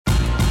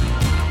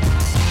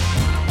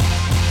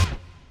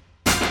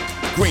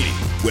Greeny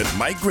with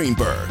Mike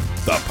Greenberg,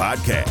 the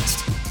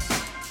podcast.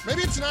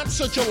 Maybe it's not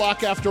such a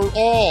lock after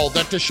all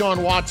that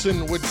Deshaun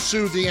Watson would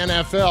sue the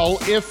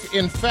NFL if,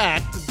 in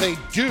fact, they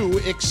do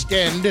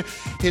extend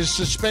his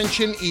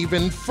suspension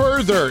even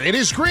further. It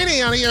is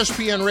Greeny on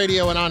ESPN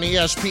Radio and on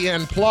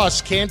ESPN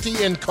Plus.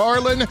 Canty and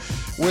Carlin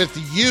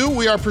with you.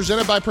 We are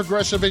presented by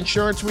Progressive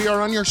Insurance. We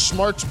are on your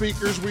smart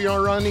speakers. We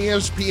are on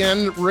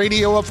ESPN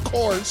Radio, of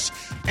course,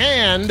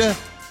 and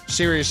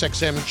Sirius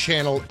XM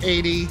Channel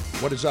 80.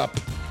 What is up?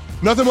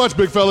 Nothing much,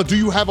 big fella. Do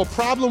you have a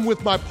problem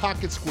with my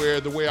pocket square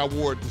the way I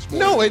wore it this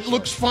morning? No, it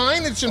looks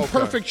fine. It's in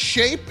perfect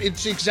shape.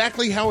 It's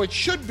exactly how it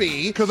should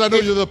be. Because I know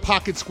you're the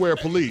pocket square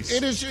police.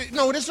 It is.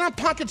 No, it is not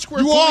pocket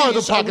square police. You are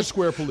the pocket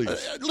square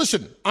police.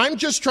 Listen, I'm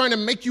just trying to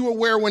make you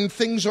aware when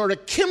things are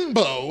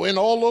akimbo and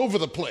all over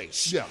the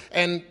place. Yeah.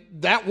 And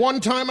that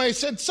one time I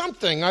said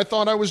something, I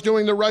thought I was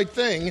doing the right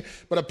thing,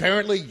 but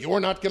apparently you're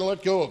not going to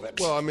let go of it.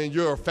 Well, I mean,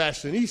 you're a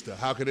fashionista.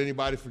 How could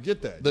anybody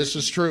forget that? This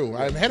is true.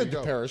 I'm headed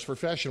to Paris for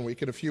Fashion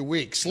Week in a few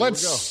weeks.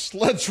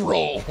 Let's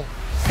roll.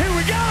 Here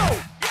we go!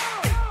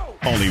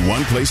 Only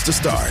one place to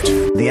start.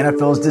 The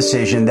NFL's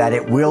decision that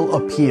it will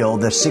appeal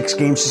the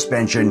 6-game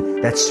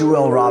suspension that Sue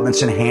L.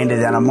 Robinson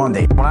handed down on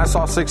Monday. When I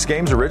saw 6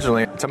 games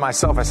originally, to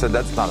myself, I said,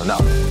 that's not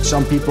enough.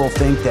 Some people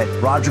think that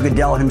Roger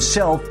Goodell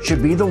himself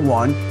should be the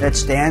one that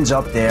stands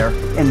up there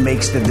and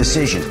makes the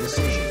decision.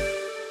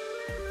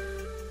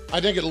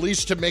 I think at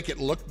least to make it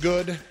look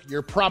good,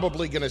 you're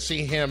probably going to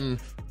see him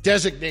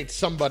designate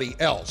somebody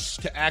else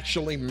to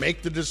actually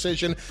make the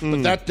decision.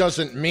 But that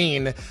doesn't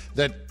mean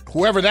that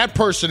whoever that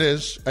person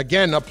is,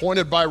 again,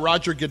 appointed by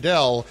Roger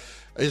Goodell,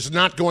 is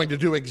not going to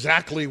do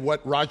exactly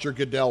what Roger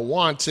Goodell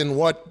wants. And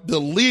what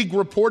the league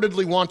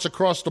reportedly wants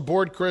across the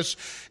board, Chris,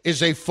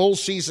 is a full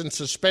season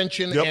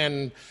suspension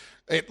and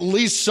at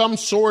least some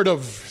sort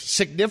of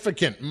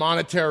significant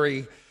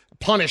monetary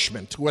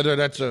punishment, whether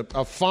that's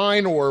a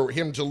fine or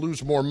him to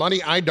lose more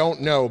money. I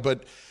don't know.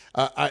 But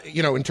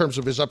in terms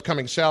of his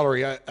upcoming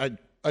salary,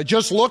 I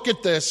just look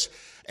at this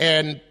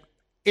and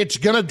it's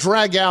going to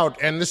drag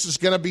out, and this is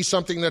going to be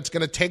something that's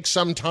going to take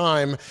some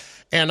time.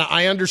 And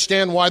I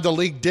understand why the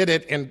league did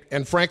it,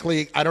 and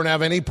frankly, I don't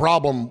have any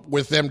problem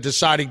with them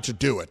deciding to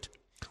do it.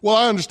 Well,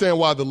 I understand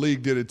why the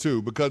league did it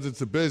too, because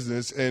it's a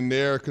business and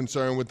they're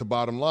concerned with the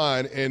bottom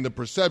line and the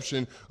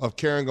perception of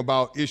caring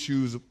about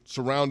issues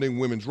surrounding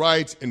women's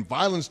rights and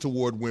violence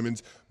toward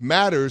women's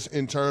matters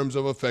in terms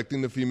of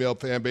affecting the female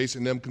fan base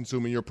and them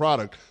consuming your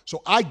product.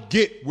 So I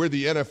get where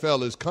the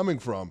NFL is coming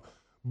from.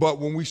 But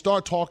when we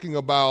start talking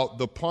about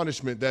the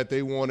punishment that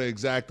they want to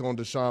exact on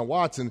Deshaun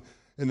Watson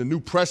and the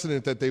new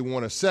precedent that they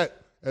want to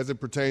set as it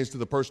pertains to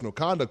the personal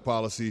conduct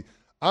policy,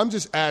 I'm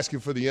just asking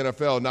for the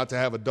NFL not to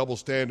have a double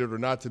standard or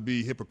not to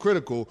be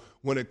hypocritical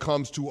when it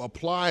comes to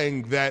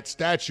applying that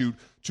statute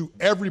to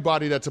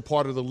everybody that's a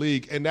part of the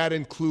league, and that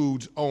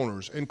includes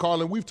owners. And,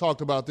 Carlin, we've talked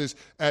about this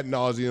ad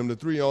nauseum, the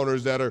 3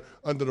 owners that are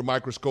under the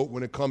microscope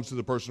when it comes to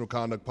the personal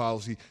conduct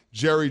policy: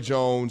 Jerry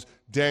Jones,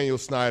 Daniel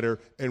Snyder,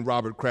 and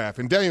Robert Kraft.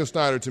 And Daniel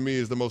Snyder, to me,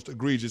 is the most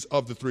egregious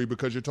of the 3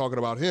 because you're talking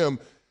about him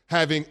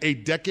having a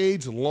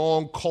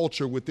decades-long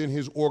culture within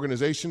his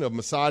organization of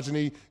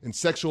misogyny and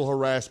sexual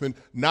harassment,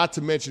 not to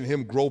mention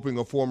him groping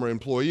a former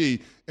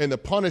employee, and the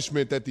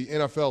punishment that the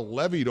NFL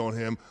levied on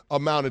him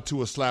amounted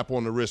to a slap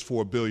on the wrist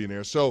for a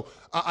billionaire. So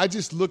I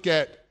just look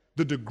at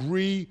the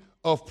degree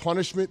of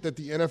punishment that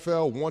the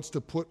NFL wants to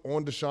put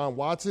on Deshaun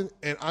Watson,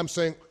 and I'm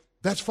saying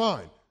that's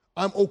fine.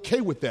 I'm okay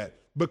with that.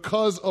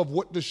 Because of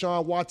what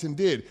Deshaun Watson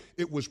did.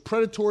 It was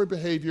predatory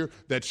behavior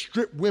that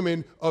stripped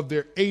women of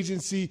their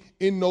agency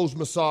in those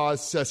massage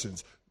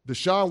sessions.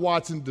 Deshaun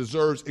Watson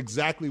deserves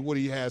exactly what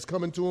he has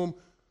coming to him,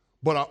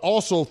 but I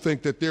also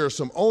think that there are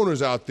some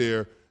owners out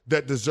there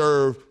that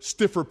deserve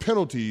stiffer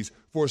penalties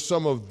for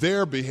some of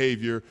their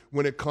behavior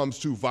when it comes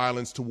to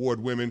violence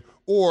toward women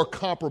or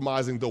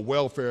compromising the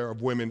welfare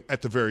of women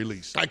at the very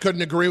least. I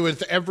couldn't agree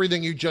with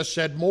everything you just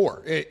said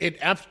more. It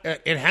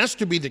has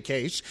to be the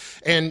case.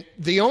 And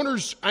the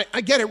owners,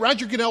 I get it,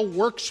 Roger Goodell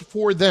works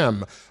for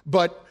them,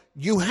 but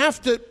you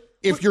have to,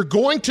 if you're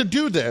going to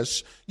do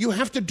this, you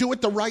have to do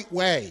it the right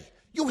way.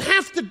 You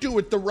have to do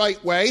it the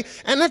right way,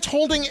 and that's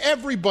holding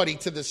everybody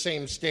to the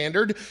same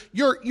standard.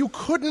 You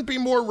couldn't be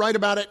more right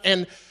about it.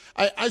 And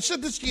I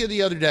said this to you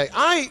the other day.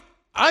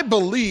 I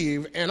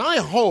believe and I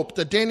hope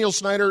that Daniel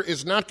Snyder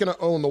is not going to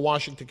own the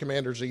Washington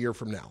Commanders a year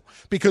from now.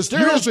 Because you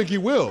don't think he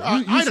will.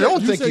 I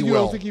don't think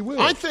he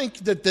will. I think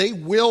that they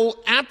will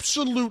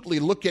absolutely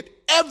look at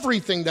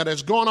everything that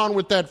has gone on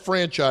with that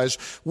franchise,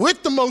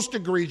 with the most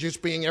egregious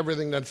being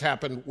everything that's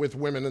happened with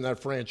women in that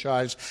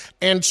franchise,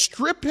 and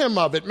strip him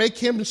of it, make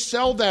him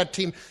sell that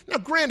team. Now,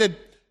 granted,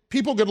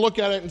 people could look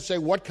at it and say,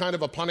 what kind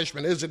of a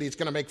punishment is it? He's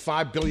going to make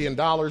 $5 billion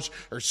or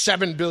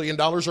 $7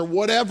 billion or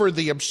whatever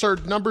the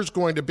absurd number is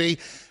going to be.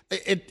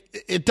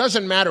 It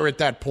doesn't matter at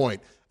that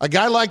point. A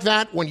guy like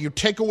that, when you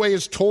take away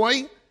his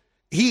toy,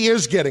 he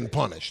is getting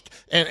punished.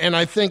 And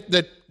I think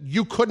that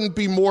you couldn't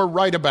be more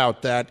right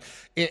about that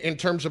in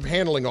terms of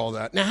handling all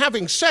that. Now,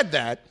 having said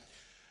that,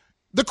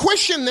 the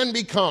question then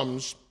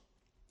becomes,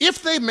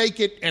 if they make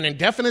it an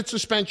indefinite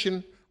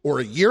suspension or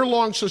a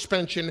year-long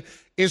suspension?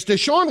 Is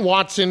Deshaun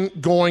Watson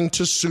going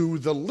to sue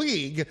the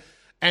league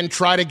and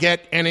try to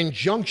get an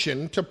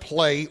injunction to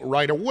play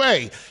right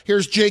away?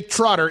 Here's Jake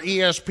Trotter,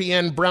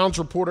 ESPN Browns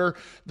reporter,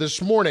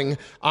 this morning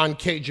on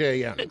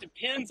KJM. It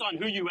depends on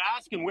who you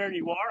ask and where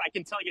you are. I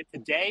can tell you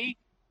today,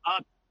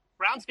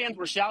 Browns fans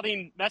were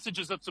shouting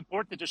messages of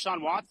support to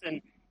Deshaun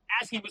Watson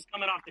as he was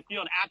coming off the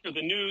field after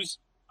the news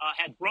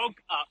had broke.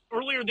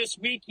 Earlier this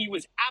week, he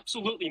was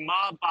absolutely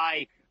mobbed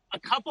by a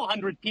couple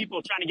hundred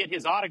people trying to get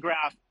his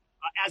autograph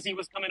as he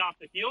was coming off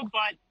the field.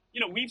 But,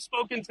 we've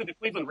spoken to the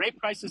Cleveland Rape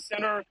Crisis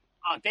Center.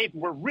 They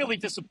were really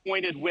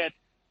disappointed with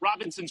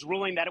Robinson's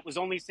ruling that it was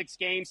only 6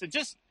 games. So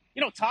just,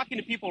 talking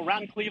to people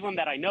around Cleveland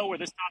that I know where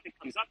this topic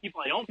comes up,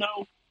 people I don't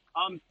know,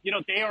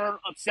 they are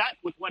upset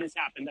with what has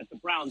happened, that the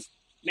Browns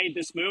made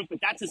this move. But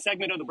that's a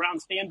segment of the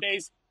Browns fan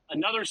base.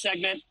 Another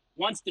segment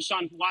wants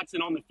Deshaun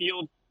Watson on the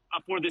field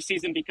for this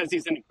season because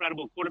he's an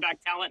incredible quarterback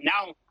talent.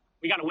 Now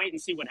we got to wait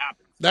and see what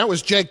happens. That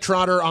was Jake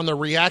Trotter on the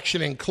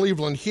reaction in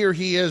Cleveland. Here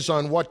he is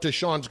on what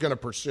Deshaun's going to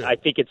pursue. I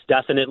think it's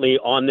definitely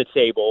on the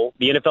table.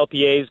 The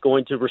NFLPA is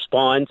going to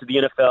respond to the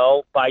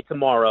NFL by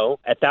tomorrow.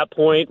 At that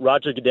point,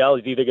 Roger Goodell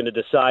is either going to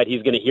decide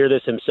he's going to hear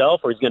this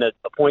himself or he's going to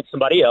appoint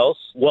somebody else.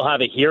 We'll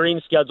have a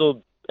hearing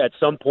scheduled at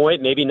some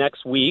point, maybe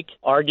next week.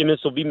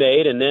 Arguments will be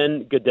made, and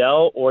then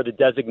Goodell or the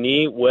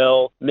designee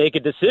will make a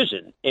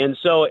decision. And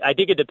so I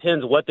think it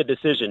depends what the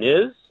decision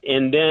is.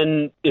 And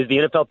then is the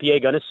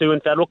NFLPA going to sue in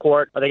federal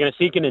court? Are they going to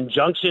seek an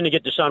injunction to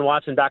get Deshaun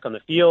Watson back on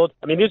the field?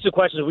 I mean, these are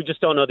questions we just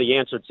don't know the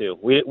answer to.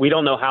 We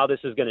don't know how this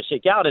is going to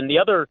shake out. And the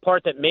other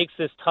part that makes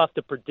this tough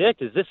to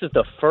predict is this is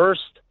the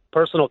first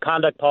personal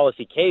conduct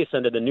policy case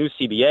under the new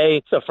CBA.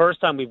 It's the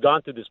first time we've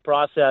gone through this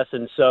process,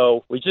 and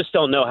so we just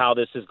don't know how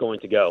this is going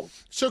to go.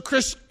 So,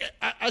 Chris,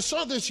 I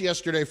saw this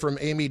yesterday from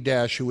Amy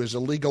Dash, who is a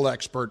legal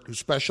expert who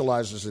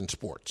specializes in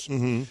sports.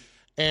 Mm-hmm.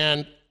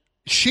 And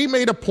she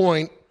made a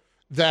point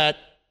that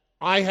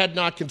I had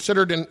not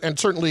considered, and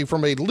certainly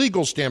from a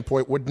legal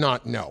standpoint would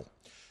not know.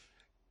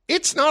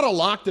 It's not a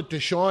lock that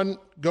Deshaun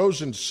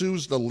goes and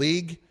sues the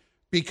league,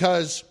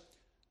 because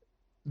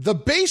the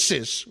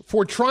basis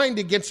for trying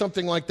to get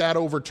something like that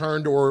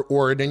overturned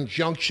or an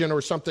injunction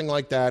or something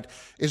like that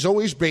is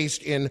always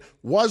based in,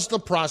 was the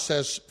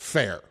process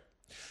fair?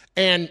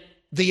 And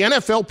the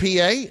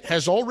NFLPA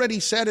has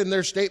already said in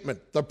their statement,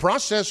 the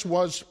process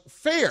was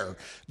fair.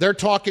 They're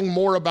talking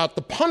more about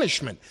the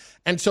punishment.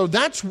 And so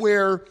that's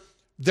where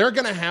they're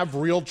going to have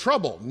real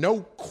trouble.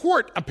 No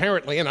court,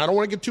 apparently, and I don't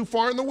want to get too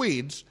far in the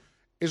weeds,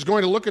 is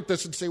going to look at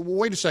this and say, well,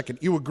 wait a second,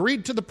 you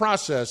agreed to the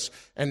process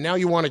and now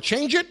you want to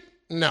change it?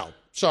 No.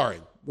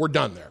 Sorry, we're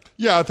done there.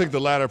 Yeah, I think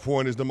the latter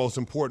point is the most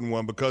important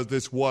one because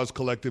this was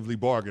collectively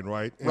bargained,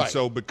 right? And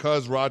so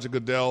because Roger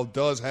Goodell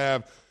does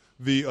have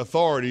the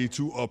authority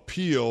to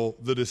appeal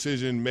the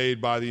decision made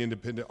by the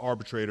independent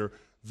arbitrator,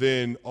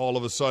 then all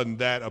of a sudden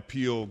that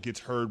appeal gets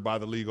heard by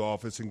the league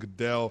office, and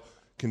Goodell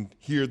can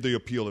hear the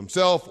appeal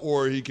himself,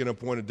 or he can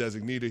appoint a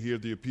designee to hear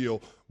the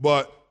appeal.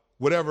 But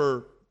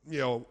whatever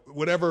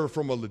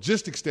from a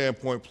logistic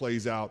standpoint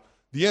plays out,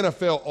 the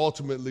NFL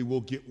ultimately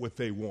will get what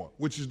they want,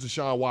 which is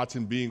Deshaun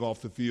Watson being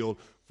off the field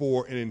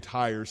for an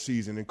entire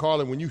season. And,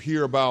 Carlin, when you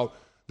hear about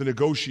the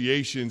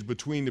negotiations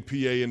between the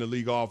PA and the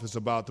league office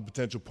about the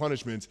potential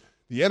punishments,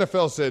 the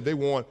NFL said they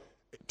want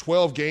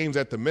 12 games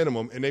at the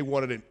minimum, and they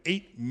wanted an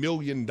 $8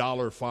 million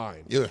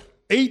fine. Yeah.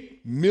 $8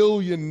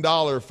 million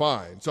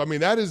fine. So, I mean,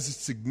 that is a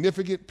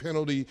significant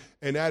penalty,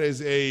 and that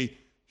is a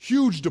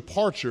huge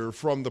departure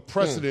from the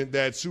precedent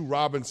that Sue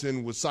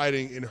Robinson was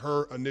citing in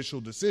her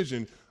initial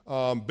decision,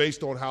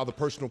 based on how the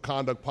personal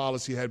conduct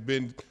policy had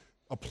been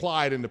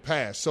applied in the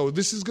past. So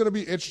this is going to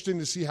be interesting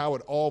to see how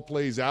it all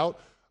plays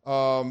out.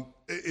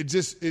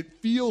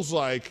 It feels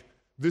like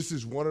this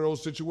is one of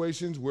those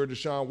situations where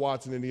Deshaun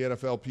Watson and the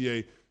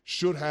NFLPA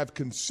should have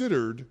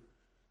considered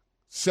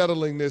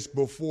settling this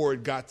before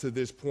it got to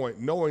this point,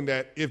 knowing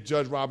that if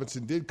Judge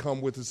Robinson did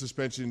come with a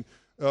suspension,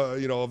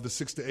 of the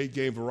 6 to 8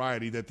 game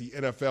variety, that the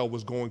NFL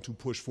was going to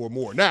push for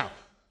more. Now,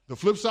 the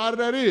flip side of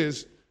that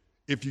is,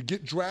 if you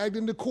get dragged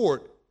into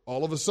court,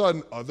 all of a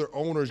sudden, other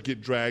owners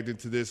get dragged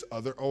into this.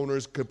 Other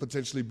owners could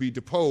potentially be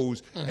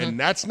deposed, and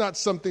that's not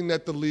something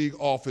that the league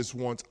office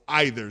wants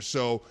either.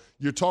 So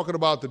you're talking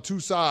about the two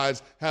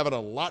sides having a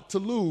lot to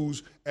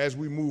lose as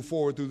we move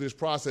forward through this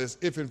process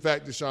if, in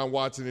fact, Deshaun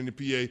Watson and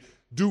the PA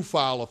do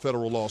file a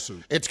federal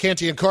lawsuit. It's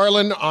Canty and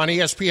Carlin on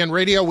ESPN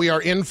Radio. We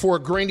are in for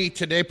Greeny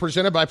today,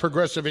 presented by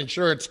Progressive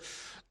Insurance.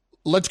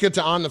 Let's get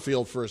to on the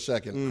field for a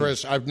second.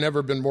 Chris, I've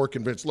never been more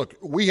convinced. Look,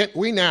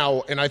 we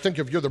now, and I think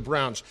if you're the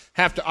Browns,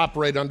 have to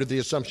operate under the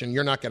assumption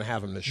you're not going to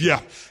have him this year.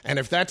 Yeah. And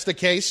if that's the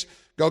case,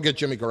 go get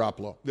Jimmy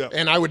Garoppolo. Yeah.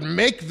 And I would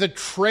make the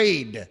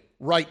trade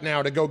right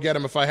now to go get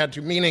him if I had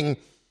to, meaning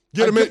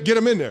get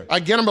him in there.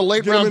 I'd get him a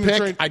late-round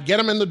pick. I'd get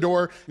him in the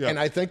door. Yeah. And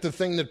I think the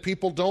thing that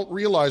people don't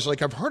realize,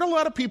 like I've heard a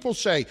lot of people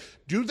say,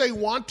 do they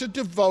want to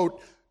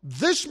devote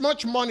this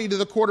much money to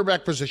the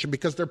quarterback position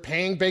because they're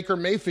paying Baker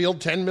Mayfield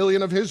 $10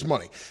 million of his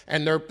money,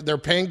 and they're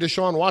paying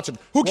Deshaun Watson?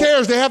 Who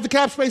cares? They have the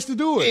cap space to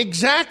do it.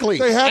 Exactly.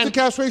 They have the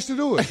cap space to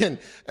do it.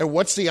 And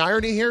what's the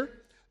irony here?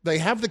 They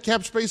have the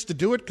cap space to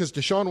do it because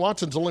Deshaun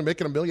Watson's only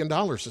making $1 million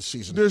this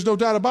season. There's no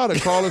doubt about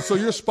it, Carlin. So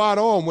you're spot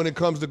on when it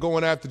comes to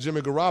going after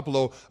Jimmy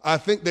Garoppolo. I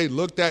think they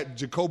looked at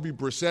Jacoby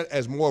Brissett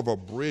as more of a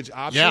bridge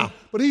option,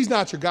 but he's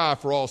not your guy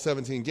for all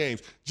 17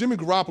 games. Jimmy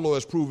Garoppolo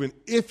has proven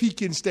if he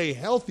can stay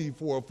healthy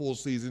for a full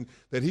season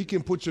that he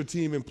can put your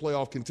team in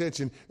playoff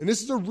contention. And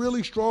this is a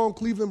really strong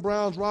Cleveland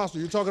Browns roster.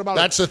 You're talking about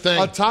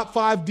a top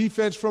 5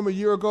 defense from a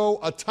year ago,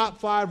 a top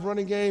 5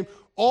 running game.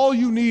 All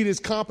you need is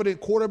competent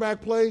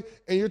quarterback play,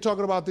 and you're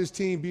talking about this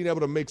team being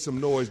able to make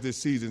some noise this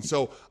season.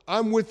 So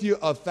I'm with you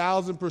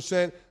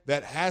 1,000%.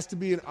 That has to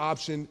be an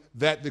option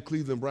that the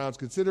Cleveland Browns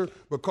consider.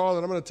 But,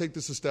 Carlin, I'm going to take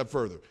this a step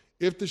further.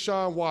 If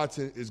Deshaun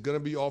Watson is going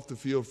to be off the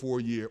field for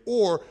a year,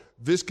 or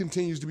this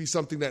continues to be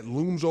something that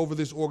looms over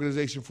this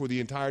organization for the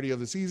entirety of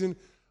the season,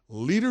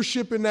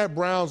 leadership in that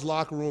Browns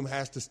locker room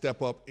has to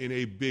step up in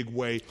a big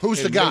way.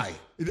 Who's the guy?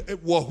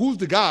 Who's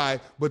the guy?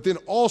 But then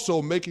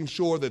also making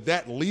sure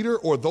that leader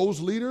or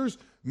those leaders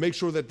make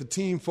sure that the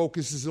team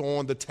focuses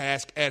on the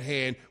task at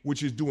hand,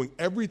 which is doing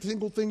every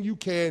single thing you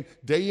can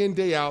day in,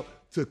 day out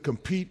to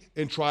compete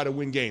and try to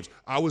win games.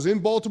 I was in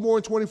Baltimore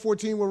in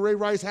 2014 when Ray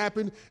Rice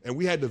happened, and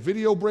we had the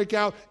video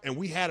breakout, and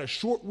we had a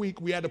short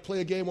week. We had to play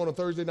a game on a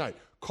Thursday night.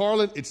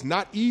 Carlin, it's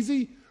not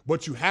easy,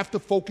 but you have to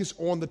focus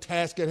on the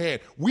task at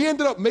hand. We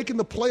ended up making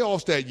the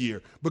playoffs that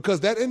year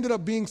because that ended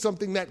up being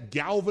something that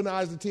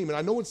galvanized the team. And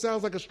I know it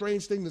sounds like a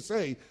strange thing to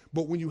say,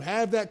 but when you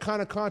have that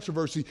kind of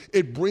controversy,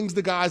 it brings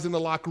the guys in the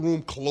locker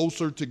room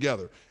closer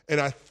together. And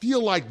I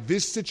feel like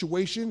this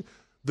situation,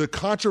 the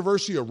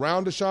controversy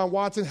around Deshaun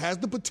Watson, has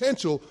the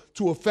potential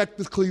to affect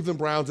the Cleveland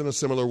Browns in a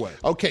similar way.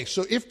 Okay,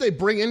 so if they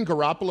bring in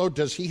Garoppolo,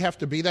 does he have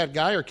to be that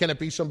guy, or can it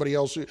be somebody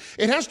else? It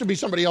has to be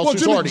somebody else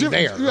who's already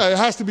there. Yeah, it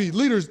has to be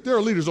leaders. There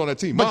are leaders on that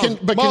team.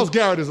 Myles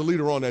Garrett is a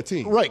leader on that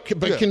team. Right,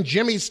 but can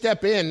Jimmy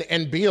step in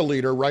and be a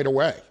leader right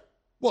away?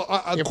 Well,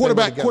 a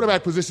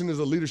quarterback position is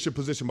a leadership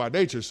position by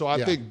nature. So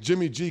I think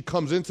Jimmy G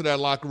comes into that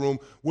locker room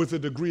with a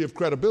degree of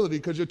credibility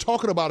because you're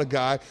talking about a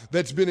guy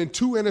that's been in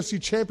 2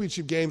 NFC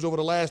championship games over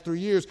the last 3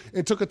 years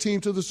and took a team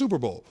to the Super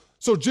Bowl.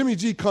 So Jimmy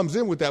G comes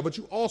in with that, but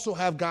you also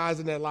have guys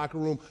in that locker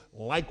room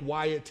like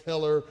Wyatt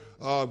Teller,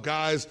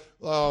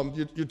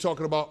 you're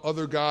talking about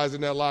other guys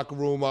in that locker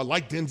room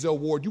like Denzel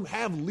Ward. You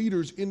have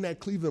leaders in that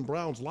Cleveland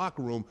Browns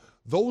locker room.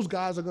 Those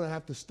guys are going to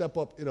have to step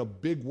up in a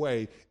big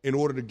way in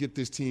order to get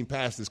this team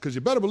past this. Because you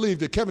better believe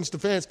that Kevin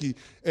Stefanski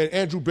and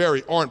Andrew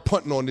Berry aren't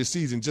punting on this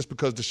season just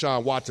because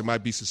Deshaun Watson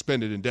might be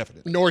suspended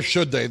indefinitely. Nor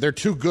should they. They're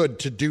too good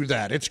to do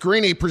that. It's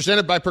Greeny,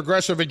 presented by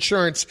Progressive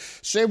Insurance.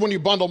 Save when you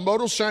bundle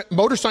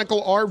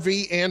motorcycle,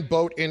 RV, and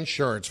boat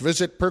insurance.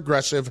 Visit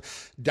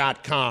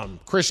Progressive.com.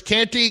 Chris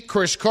Canty,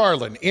 Chris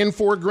Carlin, in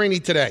for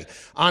Greeny today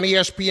on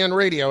ESPN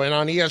Radio and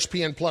on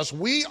ESPN Plus.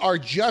 We are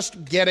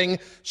just getting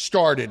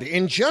started.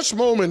 In just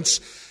moments,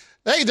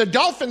 hey, the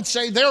Dolphins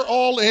say they're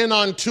all in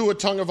on Tua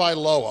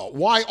Tagovailoa.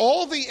 Why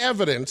all the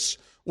evidence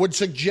would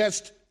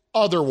suggest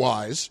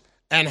otherwise,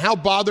 and how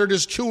bothered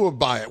is Tua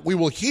by it? We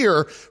will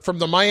hear from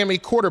the Miami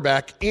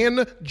quarterback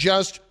in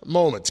just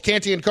moments.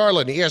 Canty and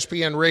Carlin,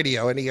 ESPN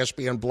Radio and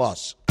ESPN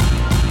Plus.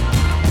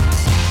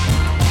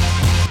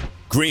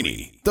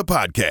 Greeny, the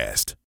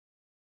podcast.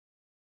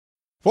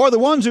 For the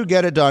ones who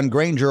get it done,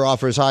 Grainger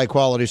offers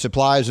high-quality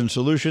supplies and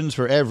solutions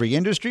for every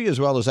industry, as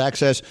well as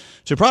access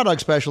to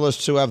product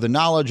specialists who have the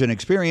knowledge and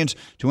experience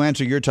to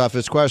answer your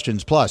toughest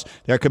questions. Plus,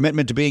 their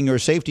commitment to being your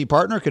safety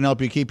partner can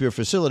help you keep your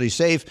facility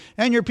safe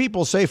and your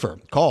people safer.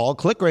 Call,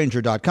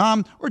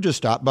 clickgrainger.com, or just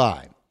stop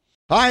by.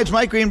 Hi, it's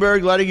Mike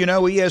Greenberg letting you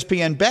know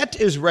ESPN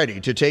Bet is ready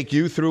to take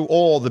you through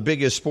all the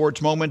biggest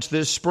sports moments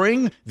this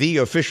spring. The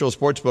official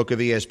sportsbook of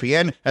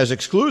ESPN has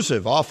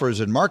exclusive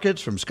offers and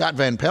markets from Scott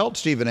Van Pelt,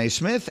 Stephen A.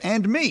 Smith,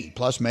 and me,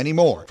 plus many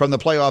more. From the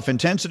playoff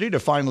intensity to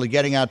finally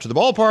getting out to the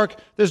ballpark,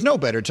 there's no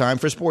better time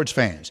for sports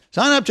fans.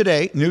 Sign up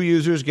today. New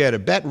users get a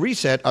bet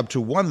reset up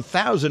to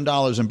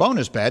 $1,000 in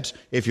bonus bets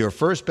if your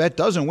first bet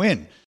doesn't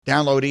win.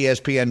 Download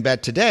ESPN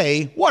Bet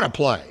today. What a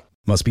play.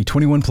 Must be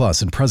 21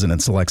 plus and present in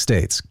select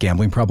states.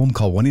 Gambling problem?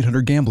 Call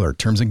 1-800-GAMBLER.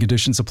 Terms and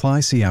conditions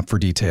apply. See app for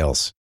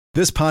details.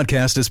 This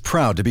podcast is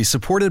proud to be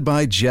supported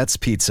by Jets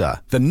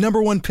Pizza, the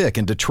 #1 pick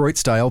in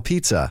Detroit-style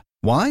pizza.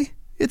 Why?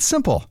 It's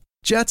simple.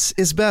 Jets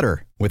is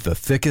better. With the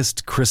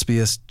thickest,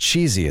 crispiest,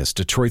 cheesiest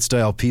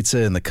Detroit-style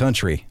pizza in the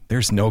country,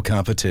 there's no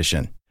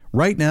competition.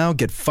 Right now,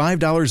 get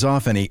 $5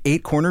 off any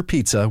 8-corner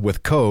pizza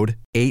with code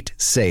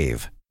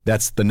 8SAVE.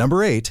 That's the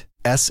number 8,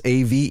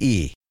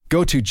 SAVE.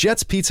 Go to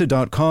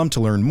jetspizza.com to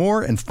learn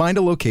more and find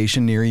a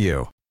location near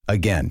you.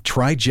 Again,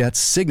 try Jet's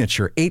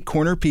signature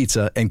 8-corner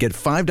pizza and get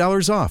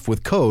 $5 off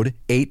with code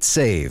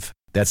 8SAVE.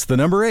 That's the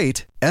number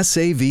 8,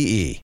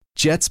 SAVE.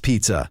 Jet's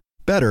Pizza.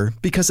 Better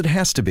because it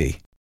has to be.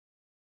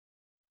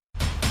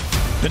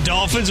 The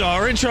Dolphins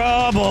are in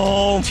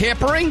trouble.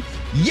 Tampering?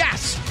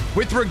 Yes,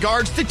 with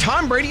regards to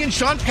Tom Brady and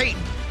Sean Payton.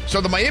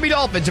 So the Miami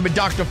Dolphins have been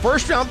docked a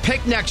first-round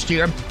pick next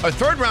year, a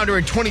third-rounder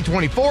in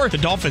 2024. The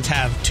Dolphins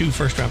have 2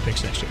 first-round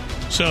picks next year.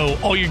 So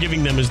all you're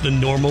giving them is the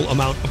normal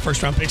amount of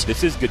first-round picks.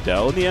 This is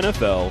Goodell in the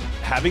NFL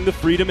having the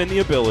freedom and the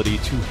ability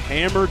to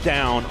hammer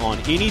down on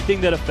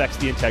anything that affects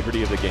the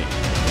integrity of the game.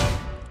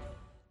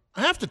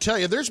 I have to tell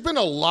you, there's been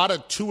a lot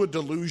of Tua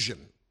delusion.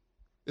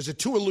 Is it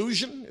Tua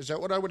illusion? Is that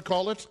what I would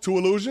call it? Tua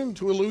illusion?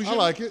 Tua illusion? I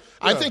like it.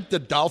 Yeah. I think the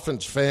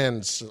Dolphins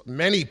fans,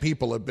 many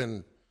people have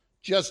been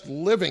just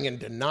living in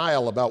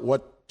denial about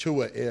what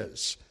Tua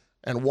is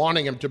and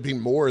wanting him to be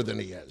more than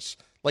he is.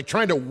 Like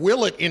trying to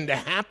will it into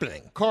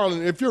happening.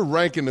 Carlin, if you're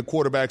ranking the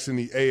quarterbacks in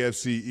the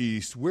AFC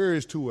East, where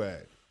is Tua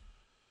at?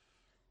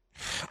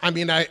 I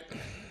mean, at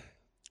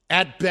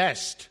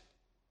best,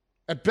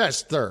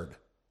 third.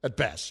 At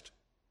best.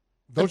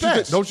 Don't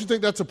you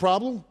think that's a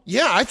problem?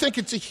 Yeah, I think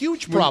it's a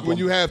huge problem. When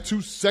you have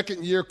 2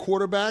 second-year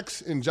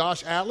quarterbacks in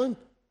Josh Allen?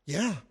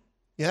 Yeah,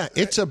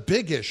 it's a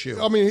big issue.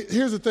 I mean,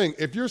 here's the thing.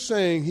 If you're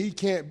saying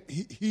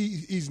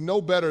he's no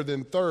better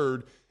than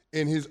third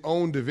in his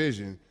own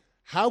division,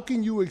 how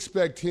can you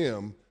expect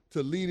him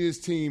to lead his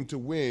team to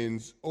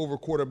wins over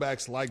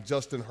quarterbacks like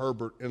Justin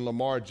Herbert and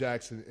Lamar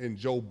Jackson and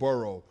Joe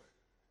Burrow?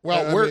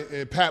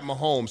 And Pat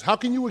Mahomes. How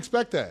can you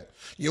expect that?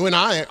 You and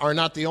I are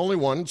not the only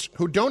ones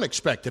who don't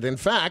expect it. In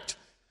fact,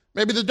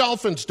 maybe the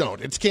Dolphins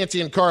don't. It's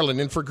Canty and Carlin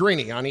in for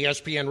Greeny on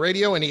ESPN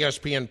Radio and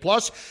ESPN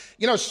Plus.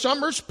 You know,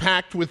 summer's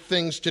packed with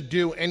things to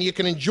do, and you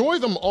can enjoy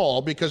them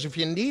all because if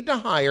you need to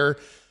hire,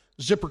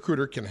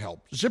 ZipRecruiter can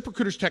help.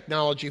 ZipRecruiter's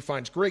technology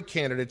finds great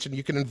candidates, and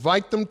you can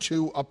invite them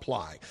to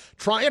apply.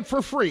 Try it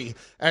for free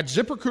at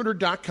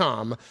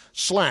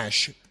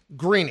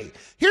ZipRecruiter.com/Greeny.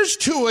 Here's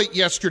Tua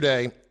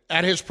yesterday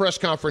at his press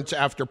conference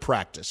after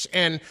practice.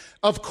 And,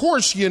 of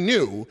course, you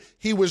knew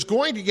he was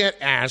going to get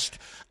asked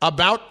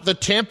about the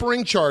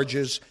tampering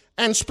charges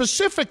and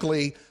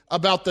specifically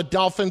about the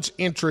Dolphins'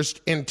 interest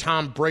in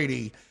Tom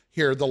Brady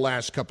here the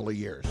last couple of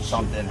years.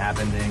 Something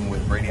happening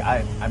with Brady.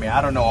 I mean,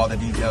 I don't know all the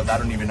details. I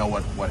don't even know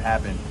what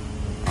happened.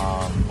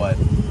 But,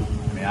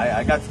 I mean,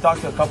 I got to talk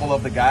to a couple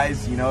of the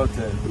guys, you know,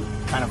 to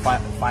kind of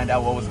find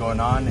out what was going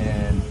on.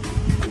 And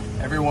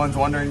everyone's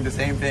wondering the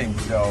same thing.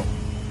 So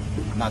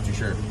I'm not too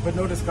sure. But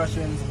no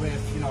discussions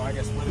with, you know, I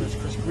guess whether it's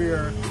Chris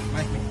Greer,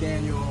 Mike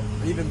McDaniel,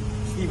 or even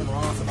Stephen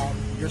Ross about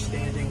your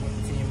standing with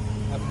the team,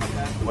 nothing like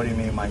that. What do you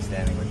mean my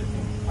standing with the team?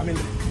 I mean,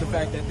 the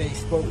fact that they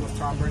spoke with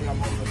Tom Brady on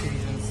multiple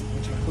occasions,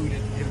 which included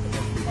him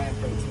potentially playing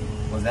for the team.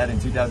 Was that in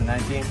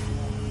 2019?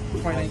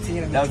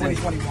 2019 and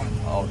 2021.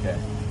 Oh, okay.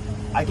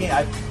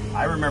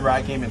 I remember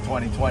I came in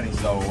 2020,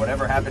 so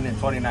whatever happened in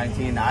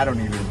 2019, I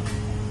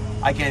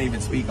can't even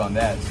speak on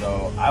that.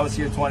 So I was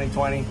here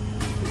 2020,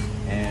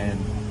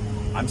 and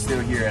I'm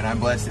still here, and I'm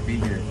blessed to be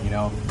here. You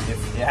know,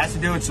 if it has to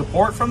do with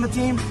support from the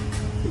team,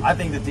 I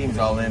think the team's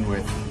all in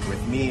with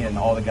me and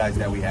all the guys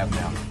that we have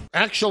now.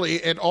 Actually,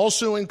 it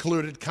also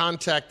included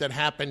contact that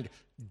happened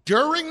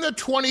during the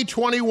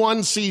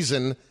 2021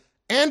 season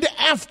and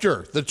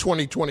after the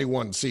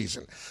 2021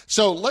 season.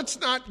 So let's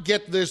not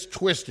get this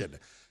twisted.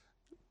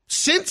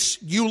 Since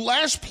you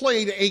last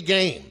played a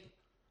game,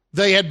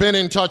 they had been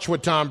in touch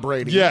with Tom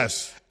Brady.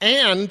 Yes.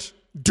 And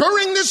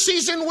during the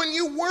season when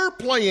you were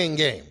playing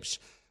games,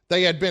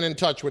 they had been in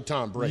touch with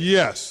Tom Brady.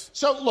 Yes.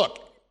 So, look,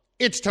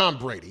 it's Tom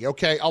Brady,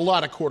 okay? A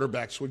lot of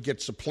quarterbacks would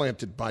get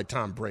supplanted by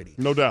Tom Brady.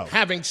 No doubt.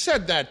 Having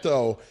said that,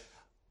 though,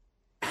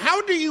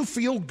 how do you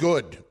feel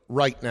good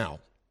right now?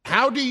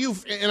 How do you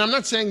 – and I'm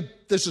not saying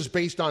this is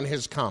based on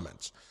his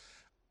comments.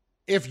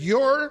 If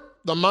you're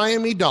the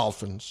Miami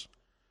Dolphins,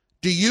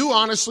 do you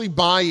honestly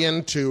buy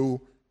into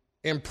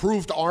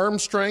improved arm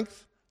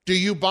strength? Do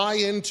you buy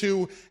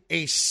into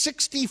a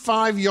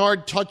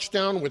 65-yard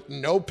touchdown with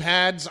no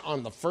pads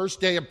on the first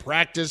day of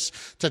practice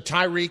to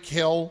Tyreek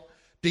Hill?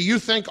 Do you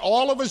think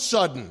all of a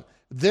sudden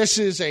this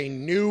is a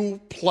new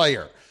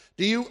player?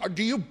 Do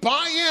you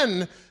buy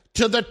in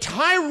to the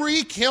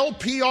Tyreek Hill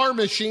PR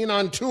machine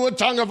on Tua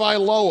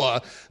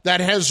Tagovailoa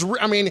that has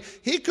 – I mean,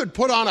 he could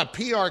put on a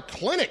PR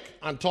clinic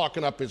on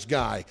talking up his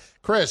guy.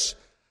 Chris,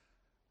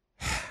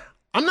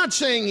 I'm not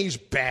saying he's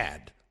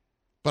bad,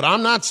 but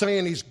I'm not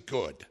saying he's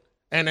good.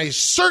 And I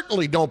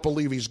certainly don't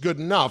believe he's good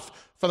enough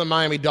for the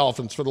Miami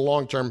Dolphins for the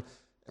long term.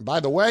 And by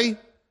the way,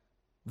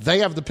 they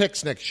have the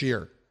picks next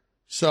year.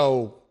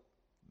 So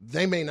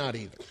they may not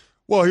either.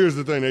 Well, here's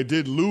the thing. They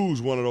did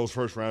lose one of those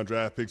first-round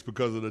draft picks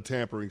because of the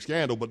tampering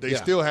scandal, but they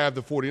still have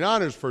the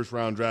 49ers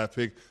first-round draft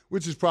pick,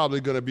 which is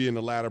probably going to be in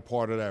the latter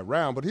part of that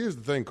round. But here's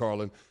the thing,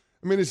 Carlin.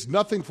 I mean, it's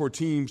nothing for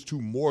teams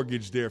to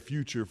mortgage their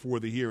future for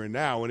the here and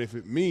now. And if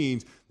it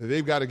means that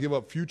they've got to give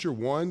up future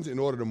ones in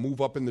order to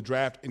move up in the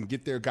draft and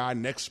get their guy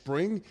next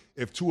spring,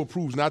 if Tua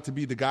proves not to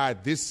be the guy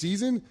this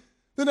season,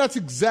 then that's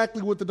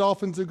exactly what the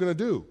Dolphins are going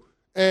to do.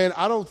 And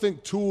I don't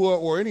think Tua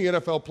or any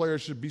NFL player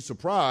should be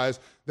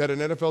surprised that an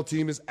NFL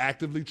team is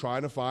actively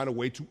trying to find a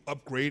way to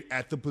upgrade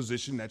at the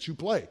position that you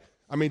play.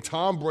 I mean,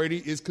 Tom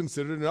Brady is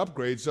considered an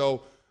upgrade,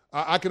 so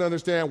I can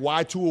understand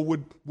why Tua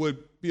would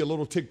be a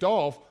little ticked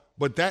off.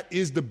 But that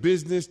is the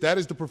business, that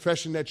is the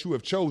profession that you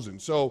have chosen.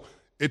 So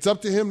it's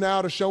up to him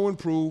now to show and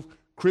prove.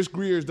 Chris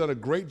Grier has done a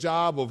great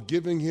job of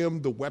giving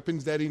him the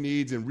weapons that he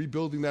needs and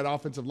rebuilding that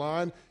offensive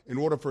line in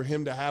order for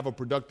him to have a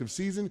productive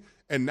season.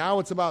 And now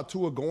it's about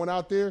Tua going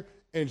out there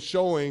and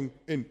showing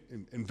and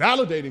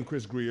validating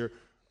Chris Grier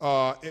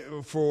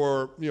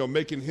for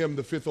making him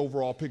the 5th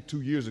overall pick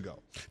 2 years ago.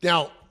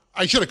 Now,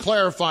 I should have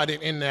clarified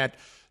it in that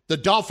the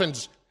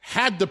Dolphins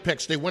had the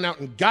picks. They went out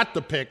and got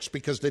the picks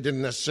because they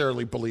didn't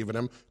necessarily believe in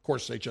him. Of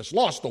course, they just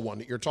lost the one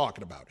that you're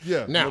talking about.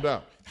 Yeah, now, no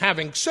doubt.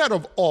 Having said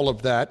of all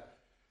of that,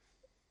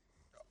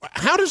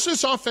 how does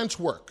this offense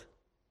work?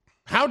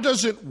 How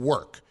does it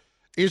work?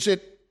 Is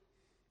it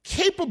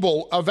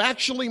capable of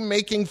actually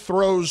making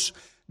throws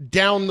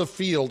down the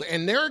field?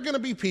 And there are going to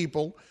be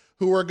people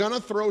who are going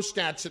to throw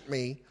stats at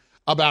me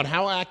about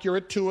how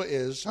accurate Tua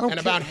is and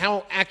about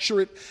how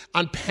accurate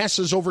on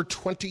passes over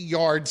 20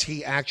 yards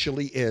he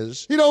actually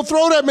is. He don't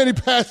throw that many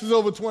passes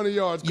over 20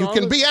 yards, You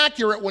Carlin. can be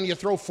accurate when you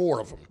throw 4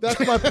 of them. That's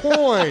my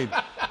point.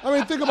 I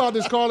mean, think about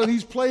this, Carlin.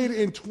 He's played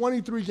in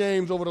 23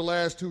 games over the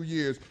last 2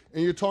 years,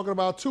 and you're talking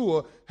about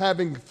Tua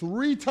having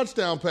 3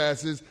 touchdown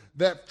passes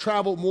that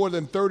traveled more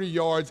than 30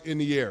 yards in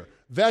the air.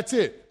 That's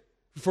it.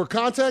 For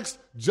context,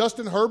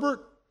 Justin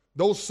Herbert,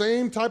 those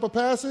same type of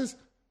passes,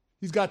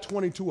 he's got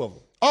 22 of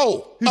them.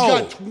 He's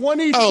got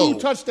 22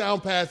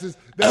 touchdown passes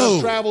that have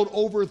traveled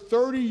over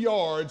 30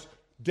 yards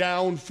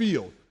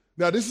downfield.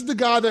 Now, this is the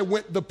guy that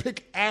went the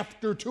pick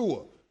after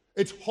Tua.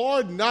 It's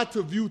hard not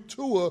to view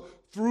Tua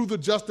through the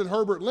Justin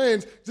Herbert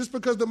lens just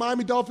because the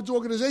Miami Dolphins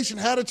organization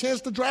had a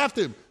chance to draft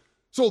him.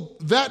 So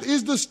that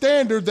is the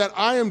standard that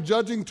I am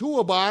judging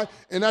Tua by,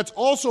 and that's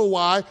also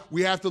why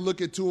we have to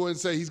look at Tua and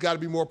say he's got to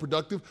be more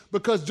productive,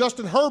 because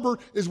Justin Herbert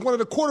is one of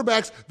the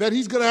quarterbacks that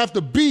he's going to have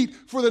to beat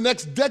for the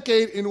next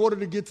decade in order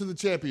to get to the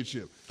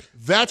championship.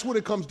 That's what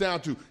it comes down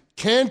to.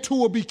 Can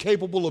Tua be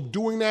capable of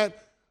doing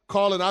that?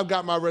 Carlin, I've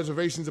got my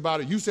reservations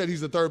about it. You said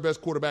he's the 3rd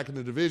best quarterback in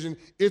the division.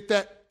 If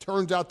that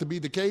turns out to be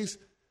the case,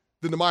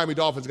 then the Miami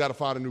Dolphins got to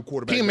find a new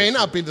quarterback. He may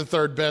not be the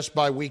 3rd best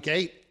by week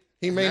 8.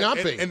 He may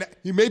not be. And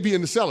he may be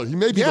in the cellar. He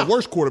may be the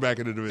worst quarterback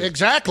in the division.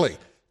 Exactly.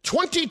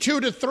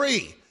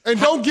 22-3. And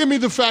don't give me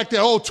the fact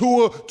that,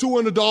 Tua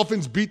and the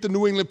Dolphins beat the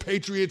New England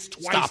Patriots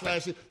twice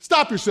last year.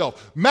 Stop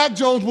yourself. Mac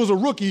Jones was a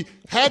rookie,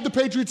 had the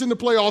Patriots in the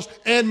playoffs,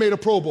 and made a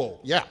Pro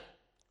Bowl. Yeah.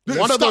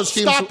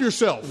 Stop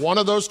yourself. One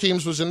of those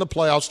teams was in the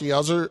playoffs. The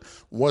other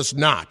was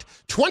not.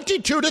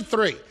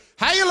 22-3.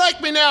 How you like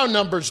me now,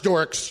 numbers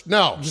dorks?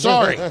 No,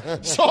 sorry.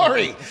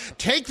 Sorry.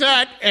 Take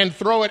that and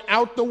throw it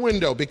out the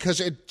window because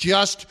it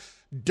just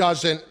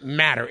doesn't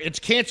matter. It's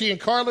Canty and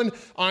Carlin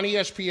on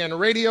ESPN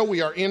Radio.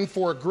 We are in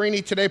for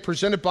Greeny today,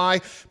 presented by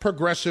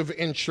Progressive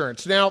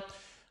Insurance. Now,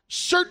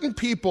 certain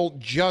people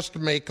just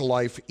make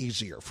life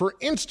easier. For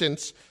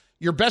instance,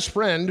 your best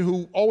friend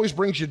who always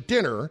brings you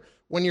dinner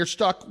when you're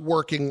stuck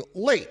working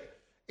late.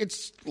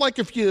 It's like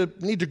if you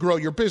need to grow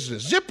your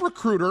business.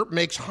 ZipRecruiter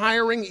makes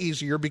hiring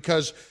easier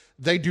because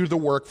they do the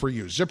work for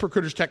you.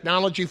 ZipRecruiter's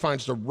technology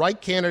finds the right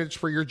candidates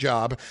for your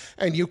job,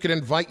 and you can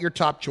invite your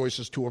top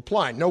choices to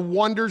apply. No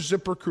wonder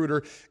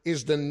ZipRecruiter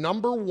is the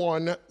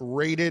 #1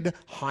 rated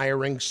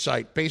hiring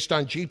site based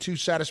on G2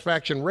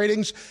 satisfaction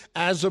ratings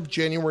as of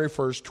January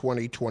 1st,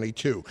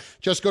 2022.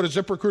 Just go to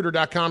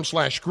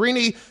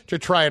ZipRecruiter.com/Greeny to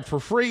try it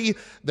for free.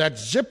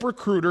 That's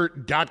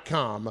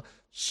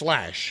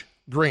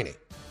ZipRecruiter.com/Greeny.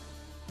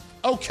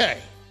 Okay.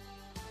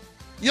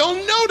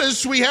 You'll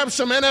notice we have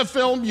some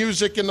NFL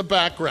music in the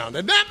background,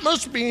 and that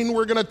must mean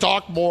we're going to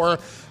talk more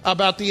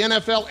about the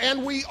NFL,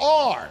 and we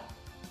are.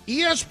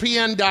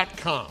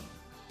 ESPN.com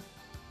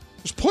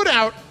has put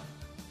out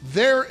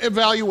their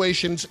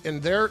evaluations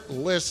and their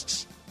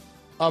lists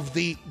of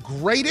the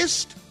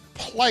greatest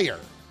player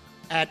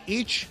at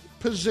each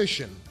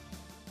position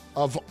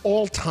of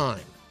all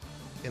time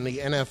in the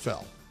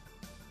NFL.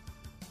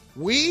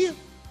 We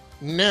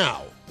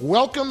now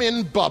welcome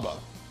in Bubba,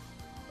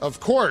 of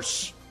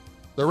course,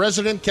 the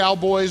resident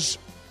Cowboys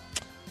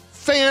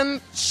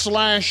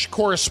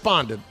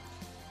fan/correspondent,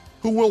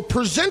 who will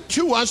present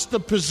to us the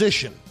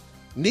position.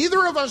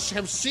 Neither of us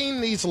have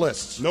seen these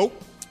lists.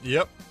 Nope.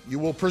 Yep. You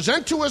will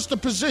present to us the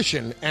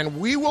position, and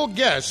we will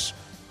guess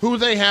who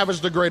they have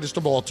as the greatest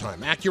of all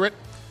time. Accurate?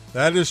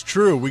 That is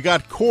true. We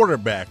got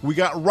quarterback, we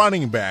got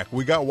running back,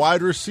 we got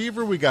wide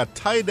receiver, we got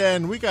tight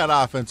end, we got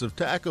offensive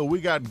tackle,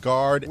 we got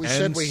guard, We and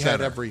said we center.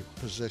 had every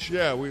position.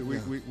 Yeah, we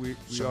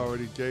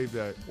already gave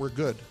that. We're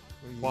good.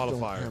 Qualifier, You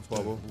don't have to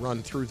Bubba.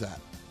 run through that.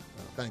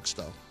 Thanks,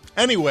 though.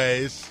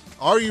 Anyways,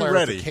 are you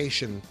ready?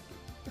 Clarification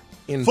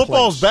in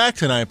Football's place. back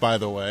tonight, by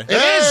the way.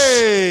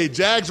 Hey,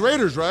 Jags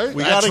Raiders, right?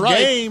 We That's got a right.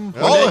 game.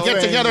 When they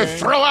get together,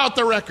 throw out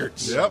the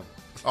records. Yep.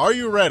 Are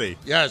you ready?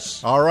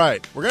 Yes. All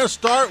right. We're going to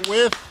start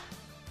with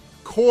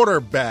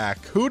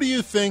quarterback. Who do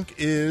you think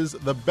is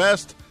the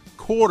best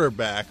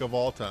quarterback of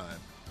all time?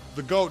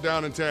 The GOAT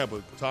down in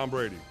Tampa, Tom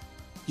Brady.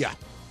 Yeah,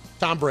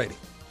 Tom Brady.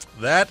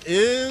 That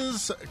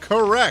is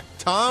correct.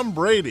 Tom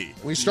Brady.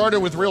 We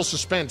started with real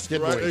suspense,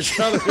 didn't Right, we? it's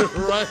kind of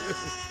right.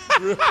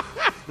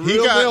 He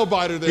Real got- nail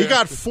biter there. He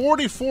got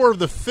 44 of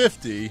the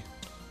 50.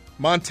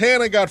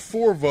 Montana got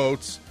 4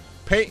 votes.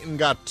 Peyton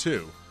got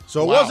 2.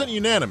 So it Wow. wasn't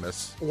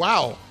unanimous.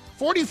 Wow.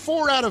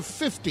 44 out of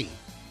 50.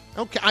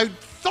 Okay, I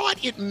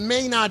thought it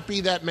may not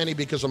be that many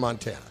because of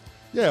Montana.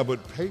 Yeah, but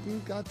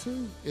Peyton got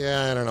 2.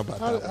 Yeah, I don't know about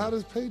that. How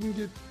does Peyton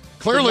get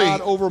clearly the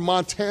nod over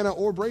Montana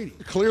or Brady?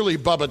 Clearly,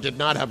 Bubba did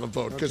not have a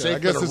vote because I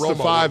guess it's the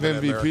 5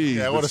 MVPs.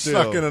 Yeah, I would have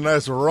stuck in a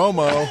nice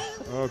Romo.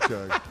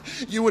 Okay.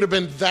 You would have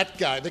been that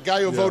guy, the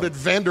guy who voted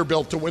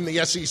Vanderbilt to win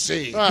the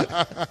SEC.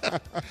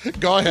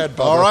 Go ahead, Bubba.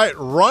 All right,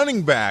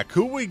 running back.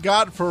 Who we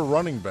got for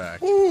running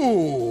back?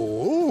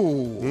 Ooh.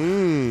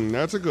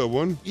 That's a good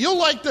one. You'll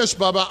like this,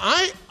 Bubba.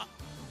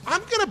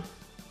 I'm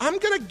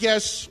gonna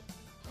guess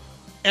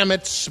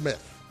Emmitt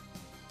Smith.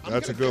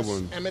 That's a good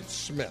one. Emmitt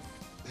Smith.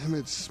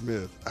 Emmitt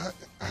Smith.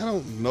 I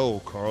don't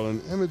know, Carlin.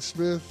 Emmitt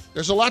Smith.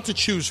 There's a lot to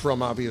choose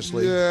from,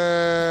 obviously.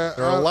 Yeah.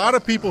 There are a lot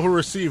of people who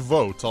receive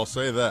votes, I'll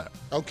say that.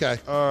 Okay.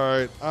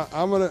 All right.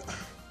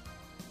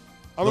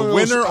 The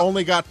winner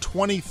only got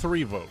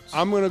 23 votes.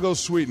 I'm going to go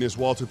sweetness,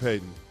 Walter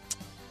Payton.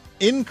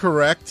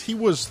 Incorrect. He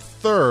was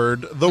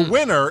third. The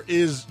winner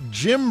is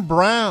Jim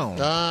Brown.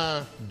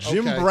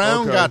 Jim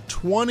Brown got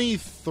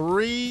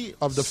 23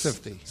 of the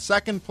 50.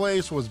 Second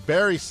place was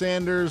Barry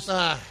Sanders,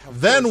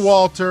 then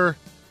Walter,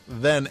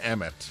 then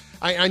Emmett.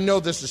 I know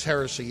this is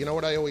heresy. You know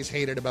what I always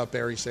hated about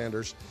Barry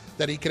Sanders?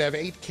 That he could have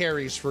 8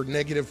 carries for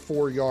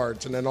 -4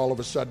 yards, and then all of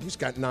a sudden he's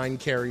got 9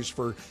 carries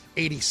for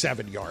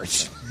 87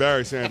 yards.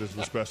 Barry Sanders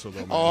was special,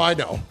 though, man. Oh, I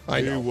know.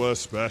 He was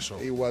special.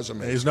 He was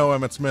amazing. He's no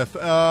Emmitt Smith.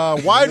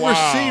 Wide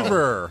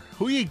receiver.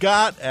 Who you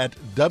got at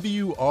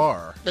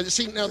WR?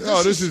 See, now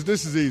this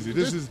is easy.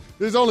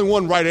 There's only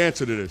one right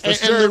answer to this. That's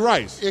Jerry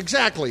Rice.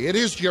 Exactly. It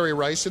is Jerry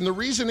Rice, and the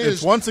reason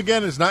is... Once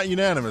again, it's not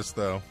unanimous,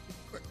 though.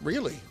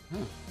 Really?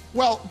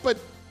 Well, but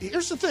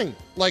here's the thing.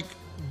 Like,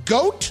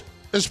 GOAT...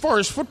 As far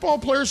as football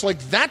players, like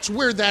that's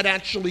where that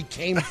actually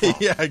came from.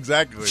 Yeah,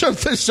 exactly.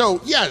 So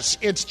yes,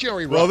 it's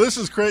Jerry Rice. Well, this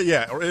is great.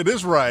 Yeah, it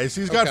is Rice.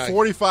 He's got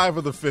 45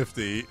 of the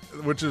 50,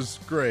 which is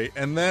great.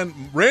 And then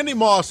Randy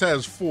Moss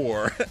has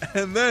 4.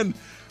 And then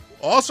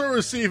also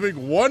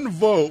receiving 1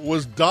 vote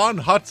was Don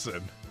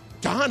Hudson.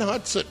 Don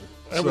Hudson.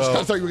 I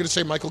thought you were going to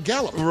say Michael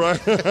Gallup. Right.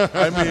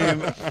 I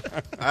mean,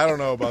 I don't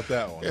know about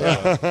that one.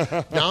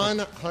 Yeah. Don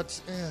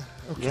Hudson.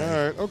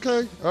 Yeah.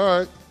 Okay. All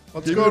right.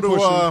 Let's go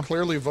to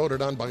clearly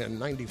voted on by a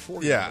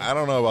 94. Yeah, I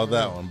don't know about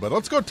that one, but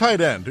let's go tight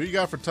end. Who you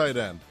got for tight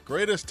end?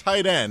 Greatest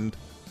tight end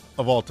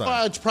of all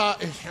time.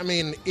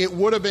 It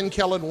would have been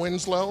Kellen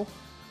Winslow.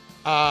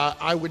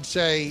 I would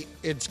say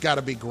it's got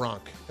to be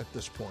Gronk at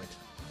this point.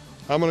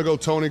 I'm going to go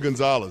Tony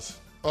Gonzalez.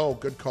 Oh,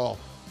 good call.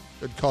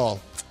 Good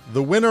call.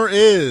 The winner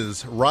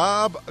is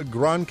Rob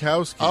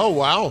Gronkowski. Oh,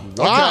 wow.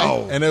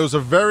 Wow. Okay. And it was a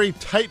very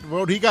tight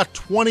vote. He got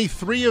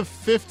 23 of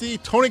 50.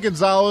 Tony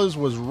Gonzalez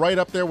was right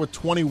up there with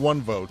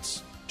 21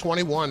 votes.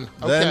 21.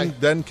 Okay.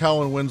 Then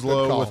Kellen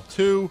Winslow with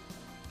 2.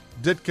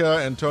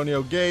 Ditka,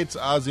 Antonio Gates,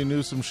 Ozzie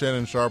Newsome,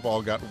 Shannon Sharp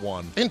all got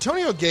 1.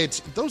 Antonio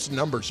Gates, those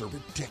numbers are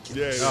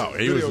ridiculous. Yeah,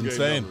 he was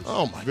insane. Numbers.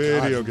 Oh, my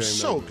Video God. Game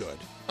so numbers. good.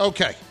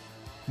 Okay.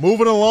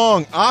 Moving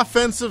along,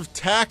 offensive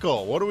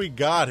tackle. What do we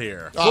got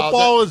here?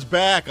 Football is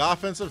back.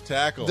 Offensive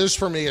tackle. This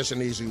for me is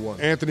an easy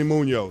one. Anthony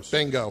Munoz.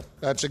 Bingo.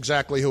 That's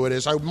exactly who it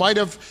is. I might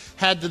have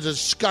had the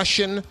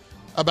discussion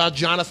about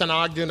Jonathan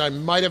Ogden. I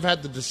might have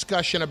had the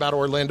discussion about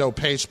Orlando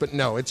Pace, but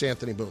no, it's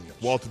Anthony Munoz.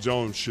 Walter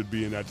Jones should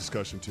be in that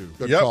discussion, too.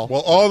 Good call.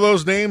 Well, all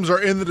those names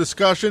are in the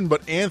discussion,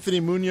 but Anthony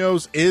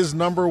Munoz is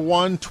number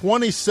 1,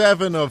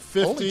 27 of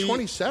 50. Only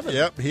 27?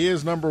 Yep, he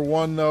is number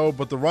 1, though.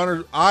 But the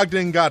runner,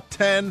 Ogden got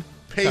 10.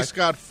 Pace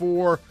got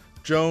 4,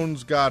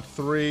 Jones got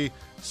 3,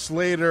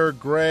 Slater,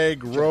 Gregg,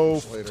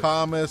 Rofe,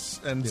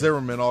 Thomas, and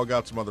Zimmerman all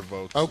got some other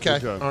votes. Okay.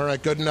 All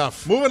right, good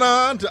enough. Moving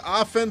on to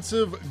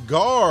offensive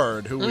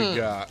guard, who we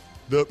got.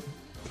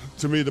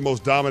 To me, the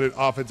most dominant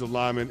offensive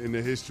lineman in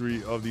the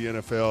history of the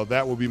NFL.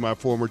 That will be my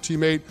former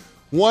teammate,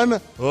 one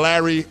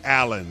Larry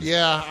Allen.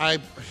 Yeah,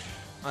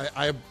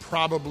 I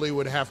probably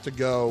would have to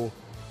go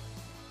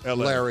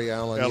Larry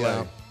Allen.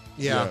 LA.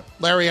 Yeah,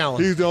 Larry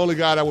Allen. He's the only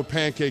guy that would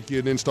pancake you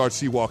and then start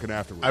sea-walking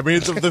afterwards. I mean,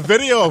 the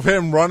video of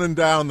him running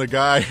down the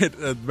guy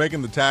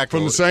making the tackle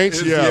from the Saints,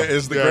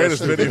 is the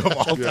greatest video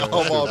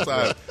of all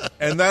time.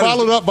 And that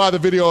followed up by the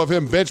video of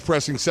him bench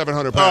pressing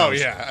 700 pounds. Oh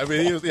yeah, I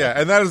mean,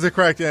 and that is the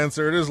correct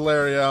answer. It is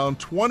Larry Allen,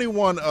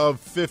 21 of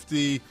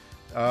 50.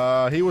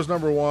 He was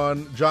number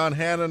 1. John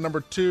Hanna,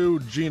 number 2.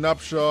 Gene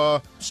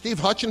Upshaw. Steve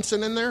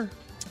Hutchinson in there.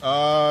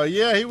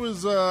 Yeah, he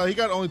was. He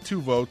got only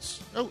 2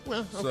 votes. Oh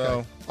well, okay.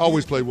 So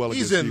always played well.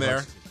 He's against in Steve there.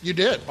 Hutchinson. You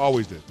did.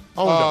 Always did.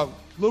 Oh, no. A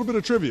little bit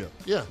of trivia.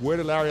 Yeah. Where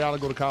did Larry Allen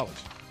go to college?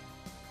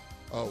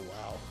 Oh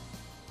wow.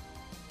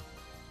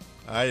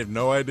 I have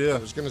no idea. I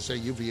was going to say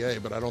UVA,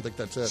 but I don't think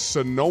that's it.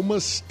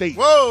 Sonoma State.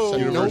 Whoa!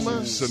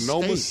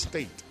 Sonoma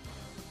State.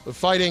 The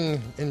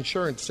Fighting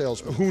Insurance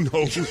Salesman. Who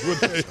knows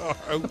what they are?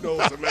 Who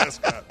knows the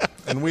mascot?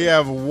 And we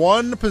have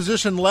one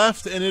position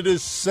left, and it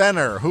is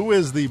center. Who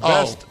is the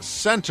best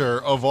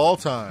center of all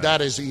time?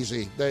 That is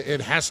easy. It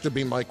has to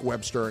be Mike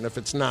Webster, and if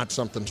it's not,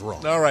 something's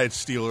wrong. All right,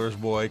 Steelers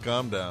boy,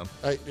 calm down.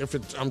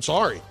 I'm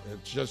sorry.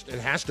 It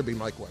has to be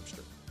Mike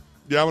Webster.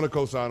 Yeah, I'm going to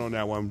co-sign on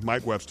that one.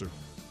 Mike Webster.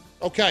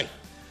 Okay.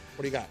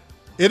 What do you got?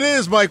 It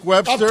is Mike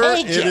Webster.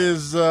 told ya. It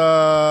is.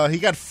 He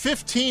got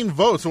 15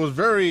 votes. So it was a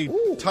very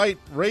tight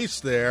race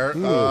there.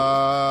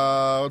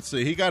 Let's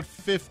see. He got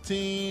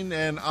 15,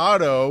 and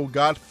Otto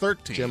got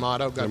 13. Jim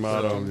Otto got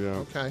 13. Yeah.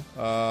 Okay.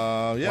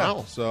 Yeah.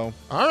 Wow. So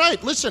all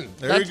right. Listen.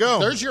 There you go.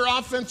 There's your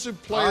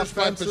offensive players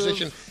by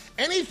position.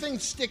 Anything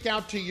stick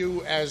out to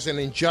you as an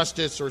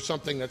injustice or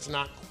something that's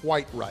not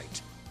quite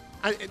right?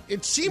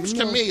 It seems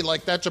to me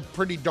like that's a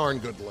pretty darn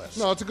good list.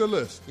 No, it's a good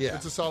list. Yeah.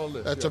 It's a solid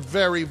list. That's a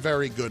very,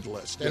 very good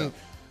list. And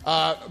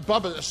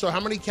Bubba, so how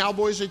many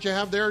Cowboys did you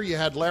have there? You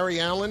had Larry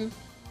Allen,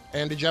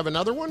 and did you have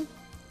another one?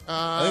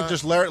 I think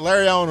just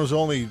Larry Allen was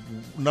only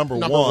number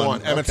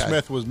one. Emmitt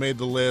Smith was made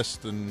the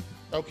list, and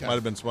might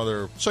have been some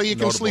other. So you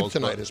can sleep notables,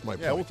 tonight, but is my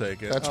point. Yeah, we'll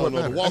take it. That's what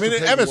matters. I mean,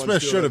 Emmitt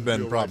Smith should have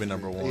been probably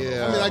number one.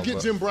 Yeah. I mean, I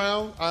get Jim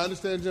Brown. I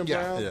understand Jim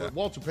Brown, Yeah. but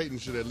Walter Payton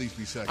should at least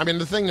be second. I mean,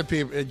 the thing that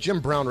people, Jim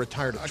Brown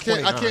retired at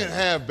 29. I can't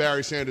have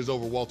Barry Sanders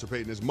over Walter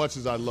Payton as much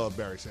as I love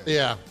Barry Sanders.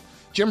 Yeah.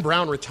 Jim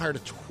Brown retired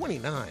at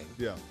 29.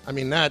 Yeah. I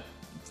mean,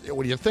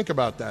 when you think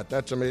about that,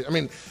 that's amazing. I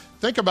mean,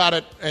 think about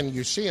it, and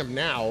you see him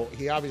now.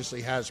 He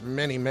obviously has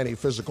many, many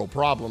physical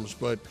problems,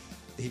 but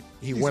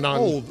he went on.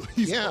 Old.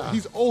 He's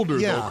older,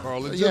 though,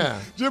 Carlin.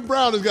 Jim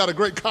Brown has got a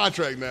great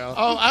contract now.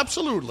 Oh,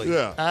 absolutely.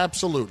 Yeah.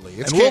 Absolutely.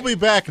 And we'll be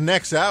back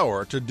next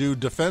hour to do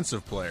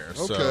defensive players.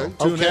 Okay.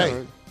 So tune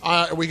in.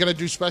 Are we going to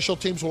do special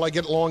teams? Will I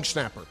get long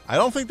snapper? I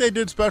don't think they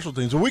did special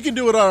teams. Well, we can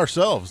do it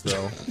ourselves,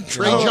 though.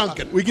 Trey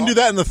Junkin. We can do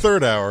that in the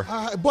third hour.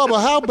 Bubba,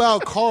 how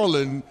about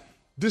Carlin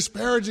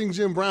disparaging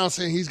Jim Brown,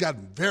 saying he's got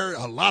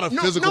a lot of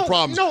physical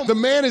problems? No. The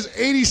man is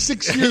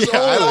 86 years old.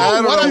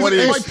 I don't know what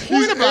my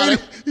point about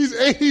it. He's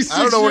 86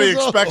 I don't know what he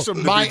years expects old.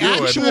 him to be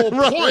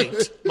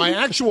doing. My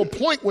actual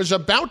point was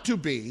about to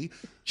be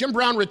Jim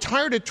Brown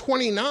retired at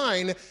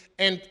 29,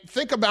 and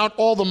think about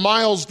all the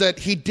miles that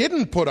he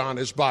didn't put on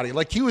his body.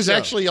 Like, he was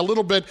actually a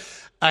little bit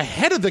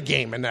ahead of the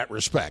game in that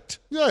respect.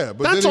 Yeah,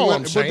 but that's all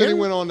I'm saying. But then he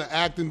went on to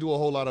act and do a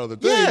whole lot of other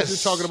things. Yes.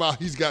 Just talking about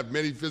he's got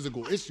many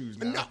physical issues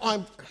now.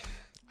 No,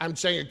 I'm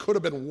saying it could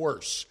have been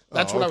worse.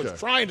 That's what I was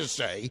trying to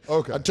say.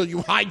 Okay. Until you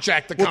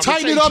hijacked the conversation. Well,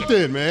 tighten it up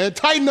then, man.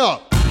 Tighten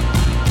up.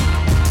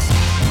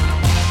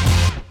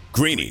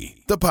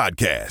 Greeny, the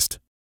podcast.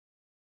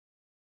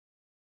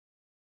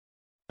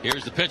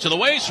 Here's the pitch of the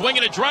way,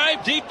 swinging a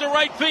drive deep to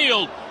right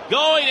field.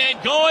 Going and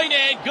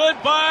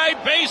goodbye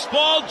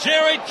baseball.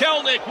 Jared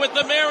Kelenic with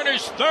the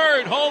Mariners'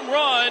 third home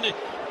run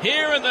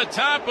here in the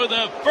top of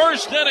the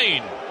first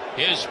inning.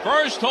 His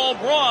first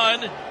home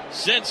run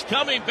since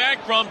coming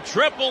back from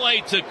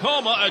AAA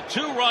Tacoma, a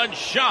 2-run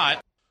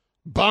shot.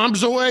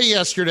 Bombs away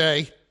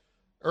yesterday.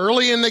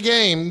 Early in the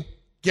game,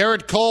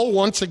 Garrett Cole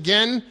once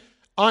again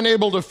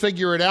unable to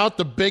figure it out.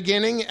 The big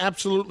inning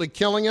absolutely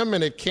killing him,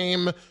 and it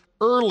came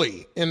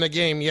early in the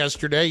game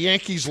yesterday.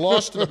 Yankees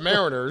lost to the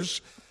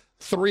Mariners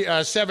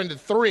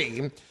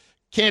 7-3.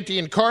 Canty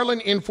and Carlin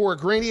in for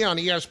Greeny on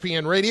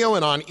ESPN Radio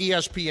and on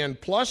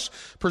ESPN Plus,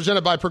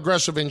 presented by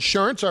Progressive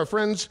Insurance. Our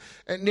friends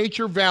at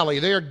Nature Valley,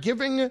 they are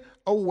giving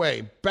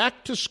away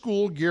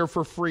back-to-school gear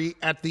for free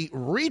at the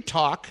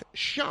Retalk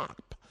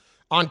Shop.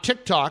 On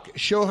TikTok,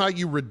 show how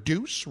you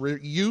reduce,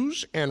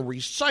 reuse, and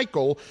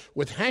recycle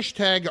with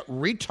hashtag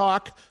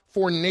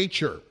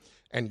 #RetalkForNature.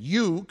 And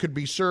you could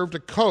be served a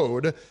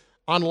code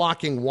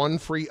unlocking one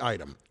free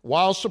item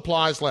while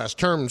supplies last.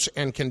 Terms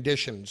and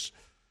conditions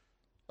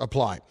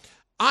apply.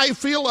 I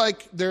feel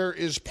like there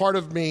is part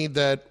of me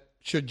that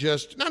should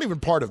just, not even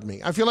part of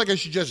me, I feel like I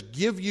should just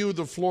give you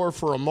the floor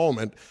for a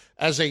moment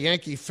as a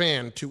Yankee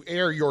fan to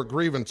air your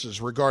grievances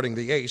regarding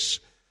the ace,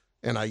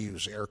 and I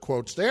use air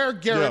quotes there,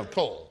 Garrett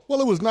Cole. Well,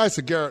 it was nice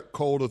of Garrett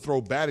Cole to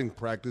throw batting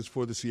practice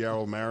for the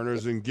Seattle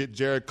Mariners and get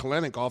Jared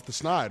Kelenic off the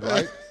snide,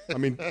 right? I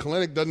mean,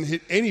 Kelenic doesn't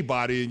hit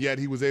anybody, and yet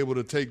he was able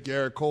to take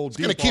Garrett Cole deep.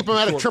 Going to keep him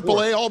out of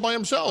AAA all by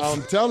himself.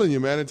 I'm telling you,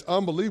 man, it's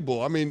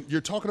unbelievable. I mean,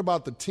 you're talking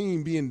about the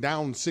team being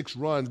down 6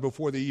 runs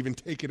before they even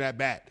take it at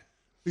bat.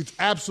 It's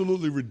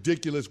absolutely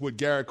ridiculous what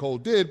Garrett Cole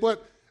did,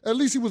 but at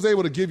least he was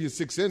able to give you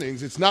 6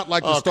 innings. It's not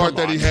like the start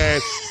that he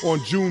had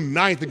on June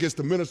 9th against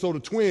the Minnesota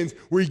Twins,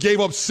 where he gave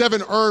up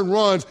 7 earned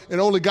runs and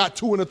only got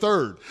 2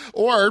 1/3.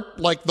 Or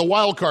like the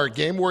wild card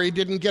game where he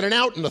didn't get an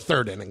out in the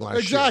 3rd inning last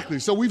year. Exactly.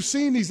 So we've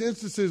seen these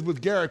instances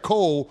with Garrett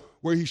Cole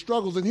where he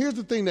struggles. And here's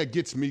the thing that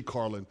gets me,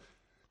 Carlin.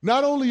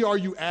 Not only are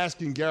you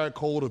asking Garrett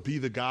Cole to be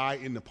the guy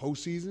in the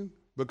postseason,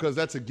 because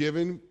that's a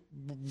given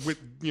with,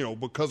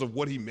 because of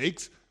what he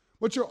makes,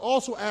 but you're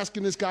also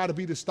asking this guy to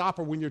be the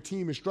stopper when your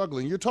team is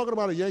struggling. You're talking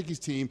about a Yankees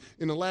team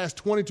in the last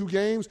 22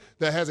 games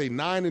that has a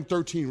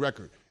 9-13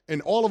 record.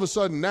 And all of a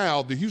sudden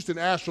now, the Houston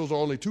Astros are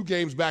only 2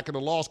 games back in the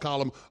loss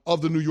column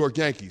of the New York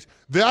Yankees.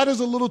 That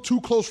is a little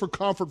too close for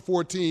comfort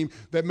for a team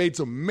that made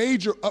some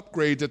major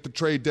upgrades at the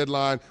trade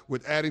deadline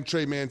with adding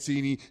Trey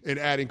Mancini and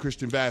adding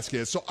Christian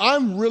Vasquez. So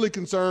I'm really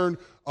concerned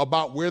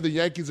about where the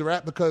Yankees are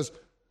at, because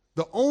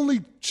the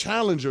only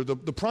challenger, the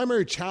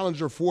primary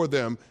challenger for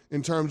them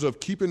in terms of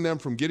keeping them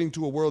from getting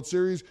to a World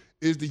Series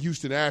is the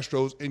Houston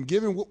Astros. And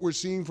given what we're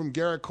seeing from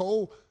Garrett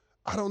Cole,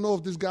 I don't know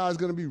if this guy's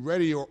going to be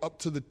ready or up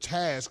to the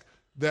task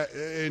that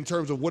in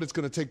terms of what it's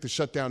going to take to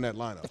shut down that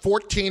lineup.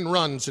 14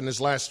 runs in his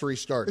last 3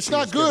 starts. It's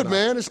not good,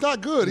 man. It's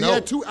not good. No. He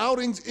had 2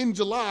 outings in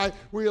July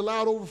where he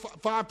allowed over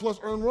 5+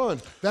 earned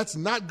runs. That's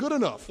not good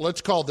enough.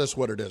 Let's call this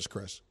what it is,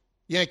 Chris.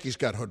 Yankees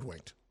got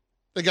hoodwinked.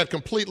 They got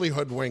completely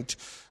hoodwinked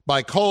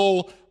by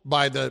Cole,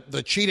 by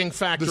the cheating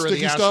factor of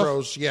the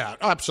Astros. Stuff? Yeah,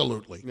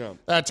 absolutely. Yeah.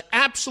 That's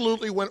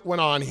absolutely what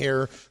went on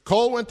here.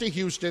 Cole went to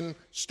Houston,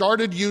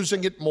 started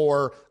using it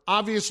more,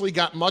 obviously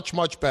got much,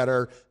 much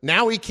better.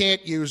 Now he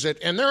can't use it,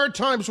 and there are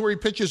times where he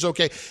pitches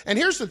okay. And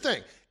here's the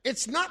thing.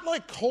 It's not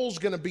like Cole's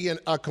going to be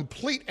a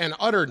complete and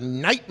utter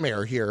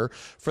nightmare here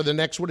for the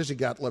next, what has he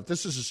got left?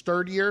 This is his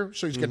 3rd year,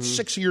 so he's got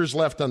 6 years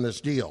left on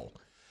this deal.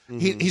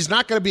 He's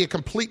not going to be a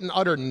complete and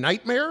utter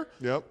nightmare.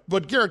 Yep.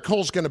 But Garrett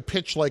Cole's going to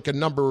pitch like a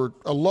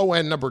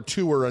low-end number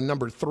 2 or a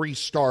number 3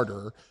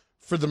 starter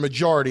for the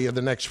majority of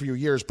the next few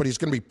years. But he's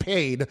going to be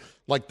paid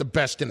like the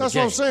best in the game. That's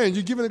what I'm saying.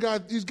 You're giving a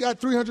guy, he's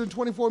got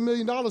 $324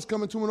 million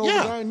coming to him in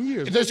over 9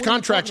 years. This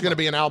contract's going to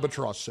be an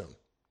albatross soon.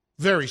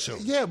 Very soon.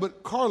 Yeah,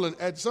 but Carlin,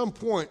 at some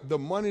point, the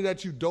money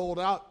that you doled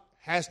out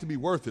has to be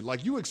worth it.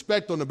 Like you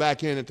expect on the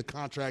back end that the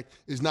contract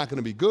is not going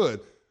to be good.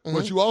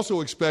 But you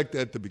also expect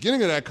at the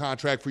beginning of that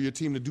contract for your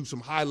team to do some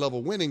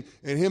high-level winning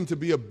and him to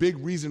be a big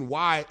reason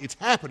why it's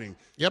happening.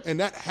 Yep. And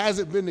that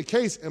hasn't been the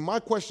case. And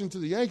my question to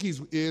the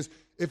Yankees is,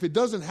 if it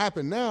doesn't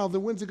happen now,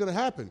 then when's it going to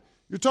happen?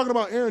 You're talking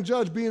about Aaron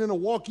Judge being in a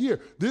walk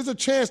year. There's a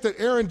chance that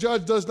Aaron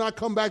Judge does not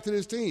come back to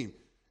this team.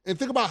 And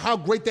think about how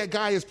great that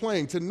guy is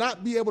playing. To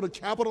not be able to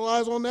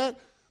capitalize on that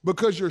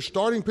because your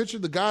starting pitcher,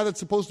 the guy that's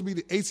supposed to be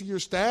the ace of your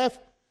staff,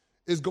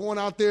 is going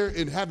out there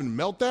and having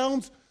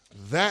meltdowns,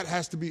 that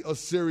has to be a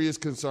serious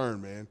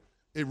concern, man.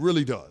 It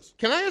really does.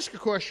 Can I ask a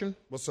question?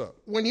 What's up?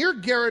 When you're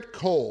Garrett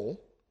Cole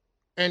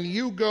and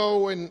you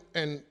go and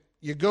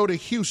you go to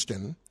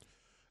Houston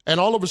and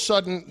all of a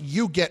sudden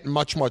you get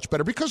much, much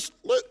better, because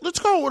let's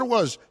call it what it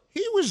was.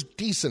 He was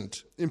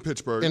decent in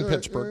Pittsburgh.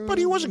 But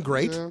he wasn't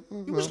great.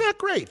 He was not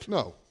great.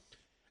 No.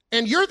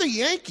 And you're the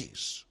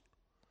Yankees.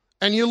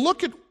 And you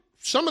look at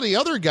some of the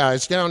other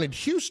guys down in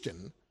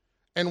Houston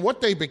and what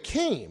they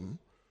became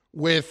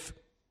with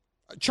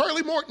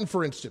Charlie Morton,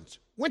 for instance,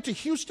 went to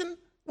Houston,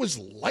 was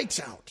lights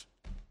out.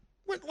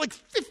 Went like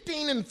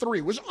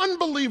 15-3, was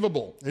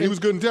unbelievable. And he was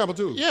good in Tampa,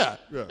 too. Yeah.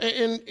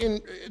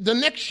 In the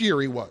next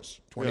year he was,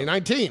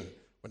 2019,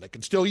 when they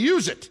could still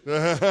use it.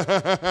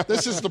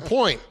 This is the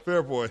point.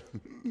 Fair point.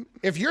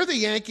 If you're the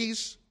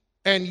Yankees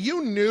and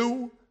you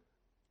knew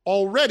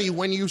already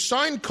when you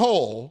signed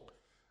Cole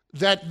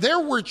that there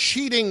were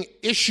cheating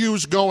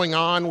issues going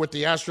on with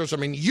the Astros, I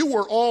mean, you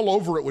were all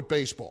over it with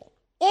baseball.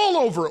 All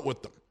over it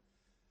with them.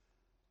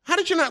 How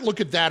did you not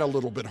look at that a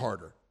little bit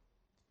harder?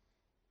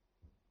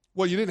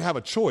 Well, you didn't have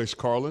a choice,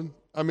 Carlin.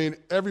 I mean,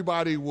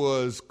 everybody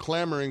was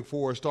clamoring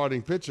for a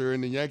starting pitcher,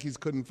 and the Yankees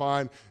couldn't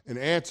find an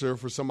answer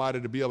for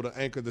somebody to be able to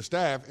anchor the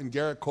staff, and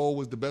Garrett Cole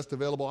was the best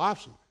available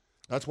option.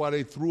 That's why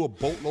they threw a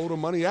boatload of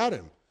money at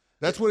him.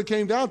 That's what it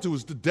came down to,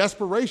 is the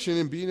desperation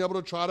in being able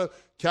to try to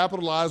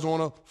capitalize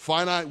on a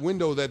finite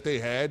window that they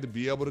had to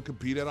be able to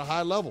compete at a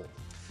high level.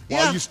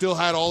 While you still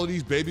had all of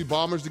these baby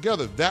bombers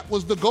together. That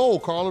was the goal,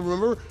 Carlin.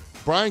 Remember,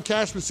 Brian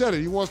Cashman said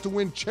it. He wants to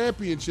win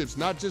championships,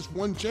 not just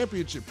one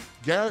championship.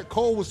 Garrett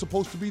Cole was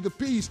supposed to be the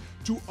piece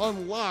to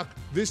unlock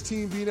this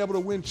team being able to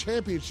win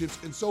championships,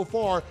 and so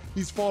far,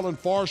 he's fallen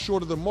far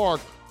short of the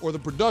mark or the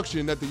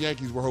production that the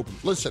Yankees were hoping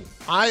for. Listen,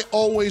 I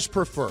always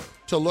prefer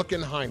to look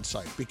in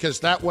hindsight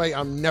because that way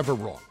I'm never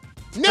wrong.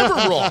 Never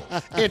wrong.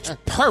 It's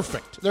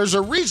perfect. There's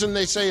a reason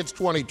they say it's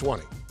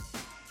 2020.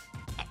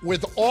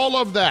 With all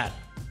of that,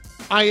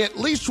 I at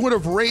least would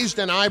have raised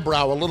an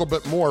eyebrow a little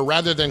bit more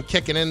rather than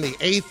kicking in the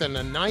 8th and the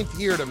 9th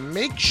year to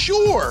make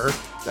sure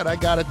that I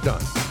got it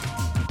done.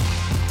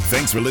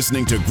 Thanks for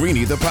listening to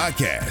Greeny the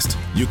podcast.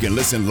 You can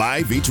listen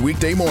live each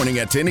weekday morning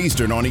at 10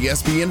 Eastern on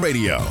ESPN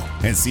Radio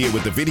and see it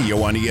with the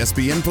video on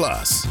ESPN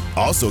Plus.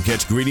 Also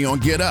catch Greeny on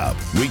Get Up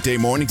weekday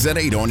mornings at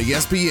 8 on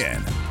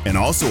ESPN and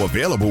also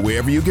available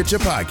wherever you get your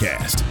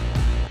podcast.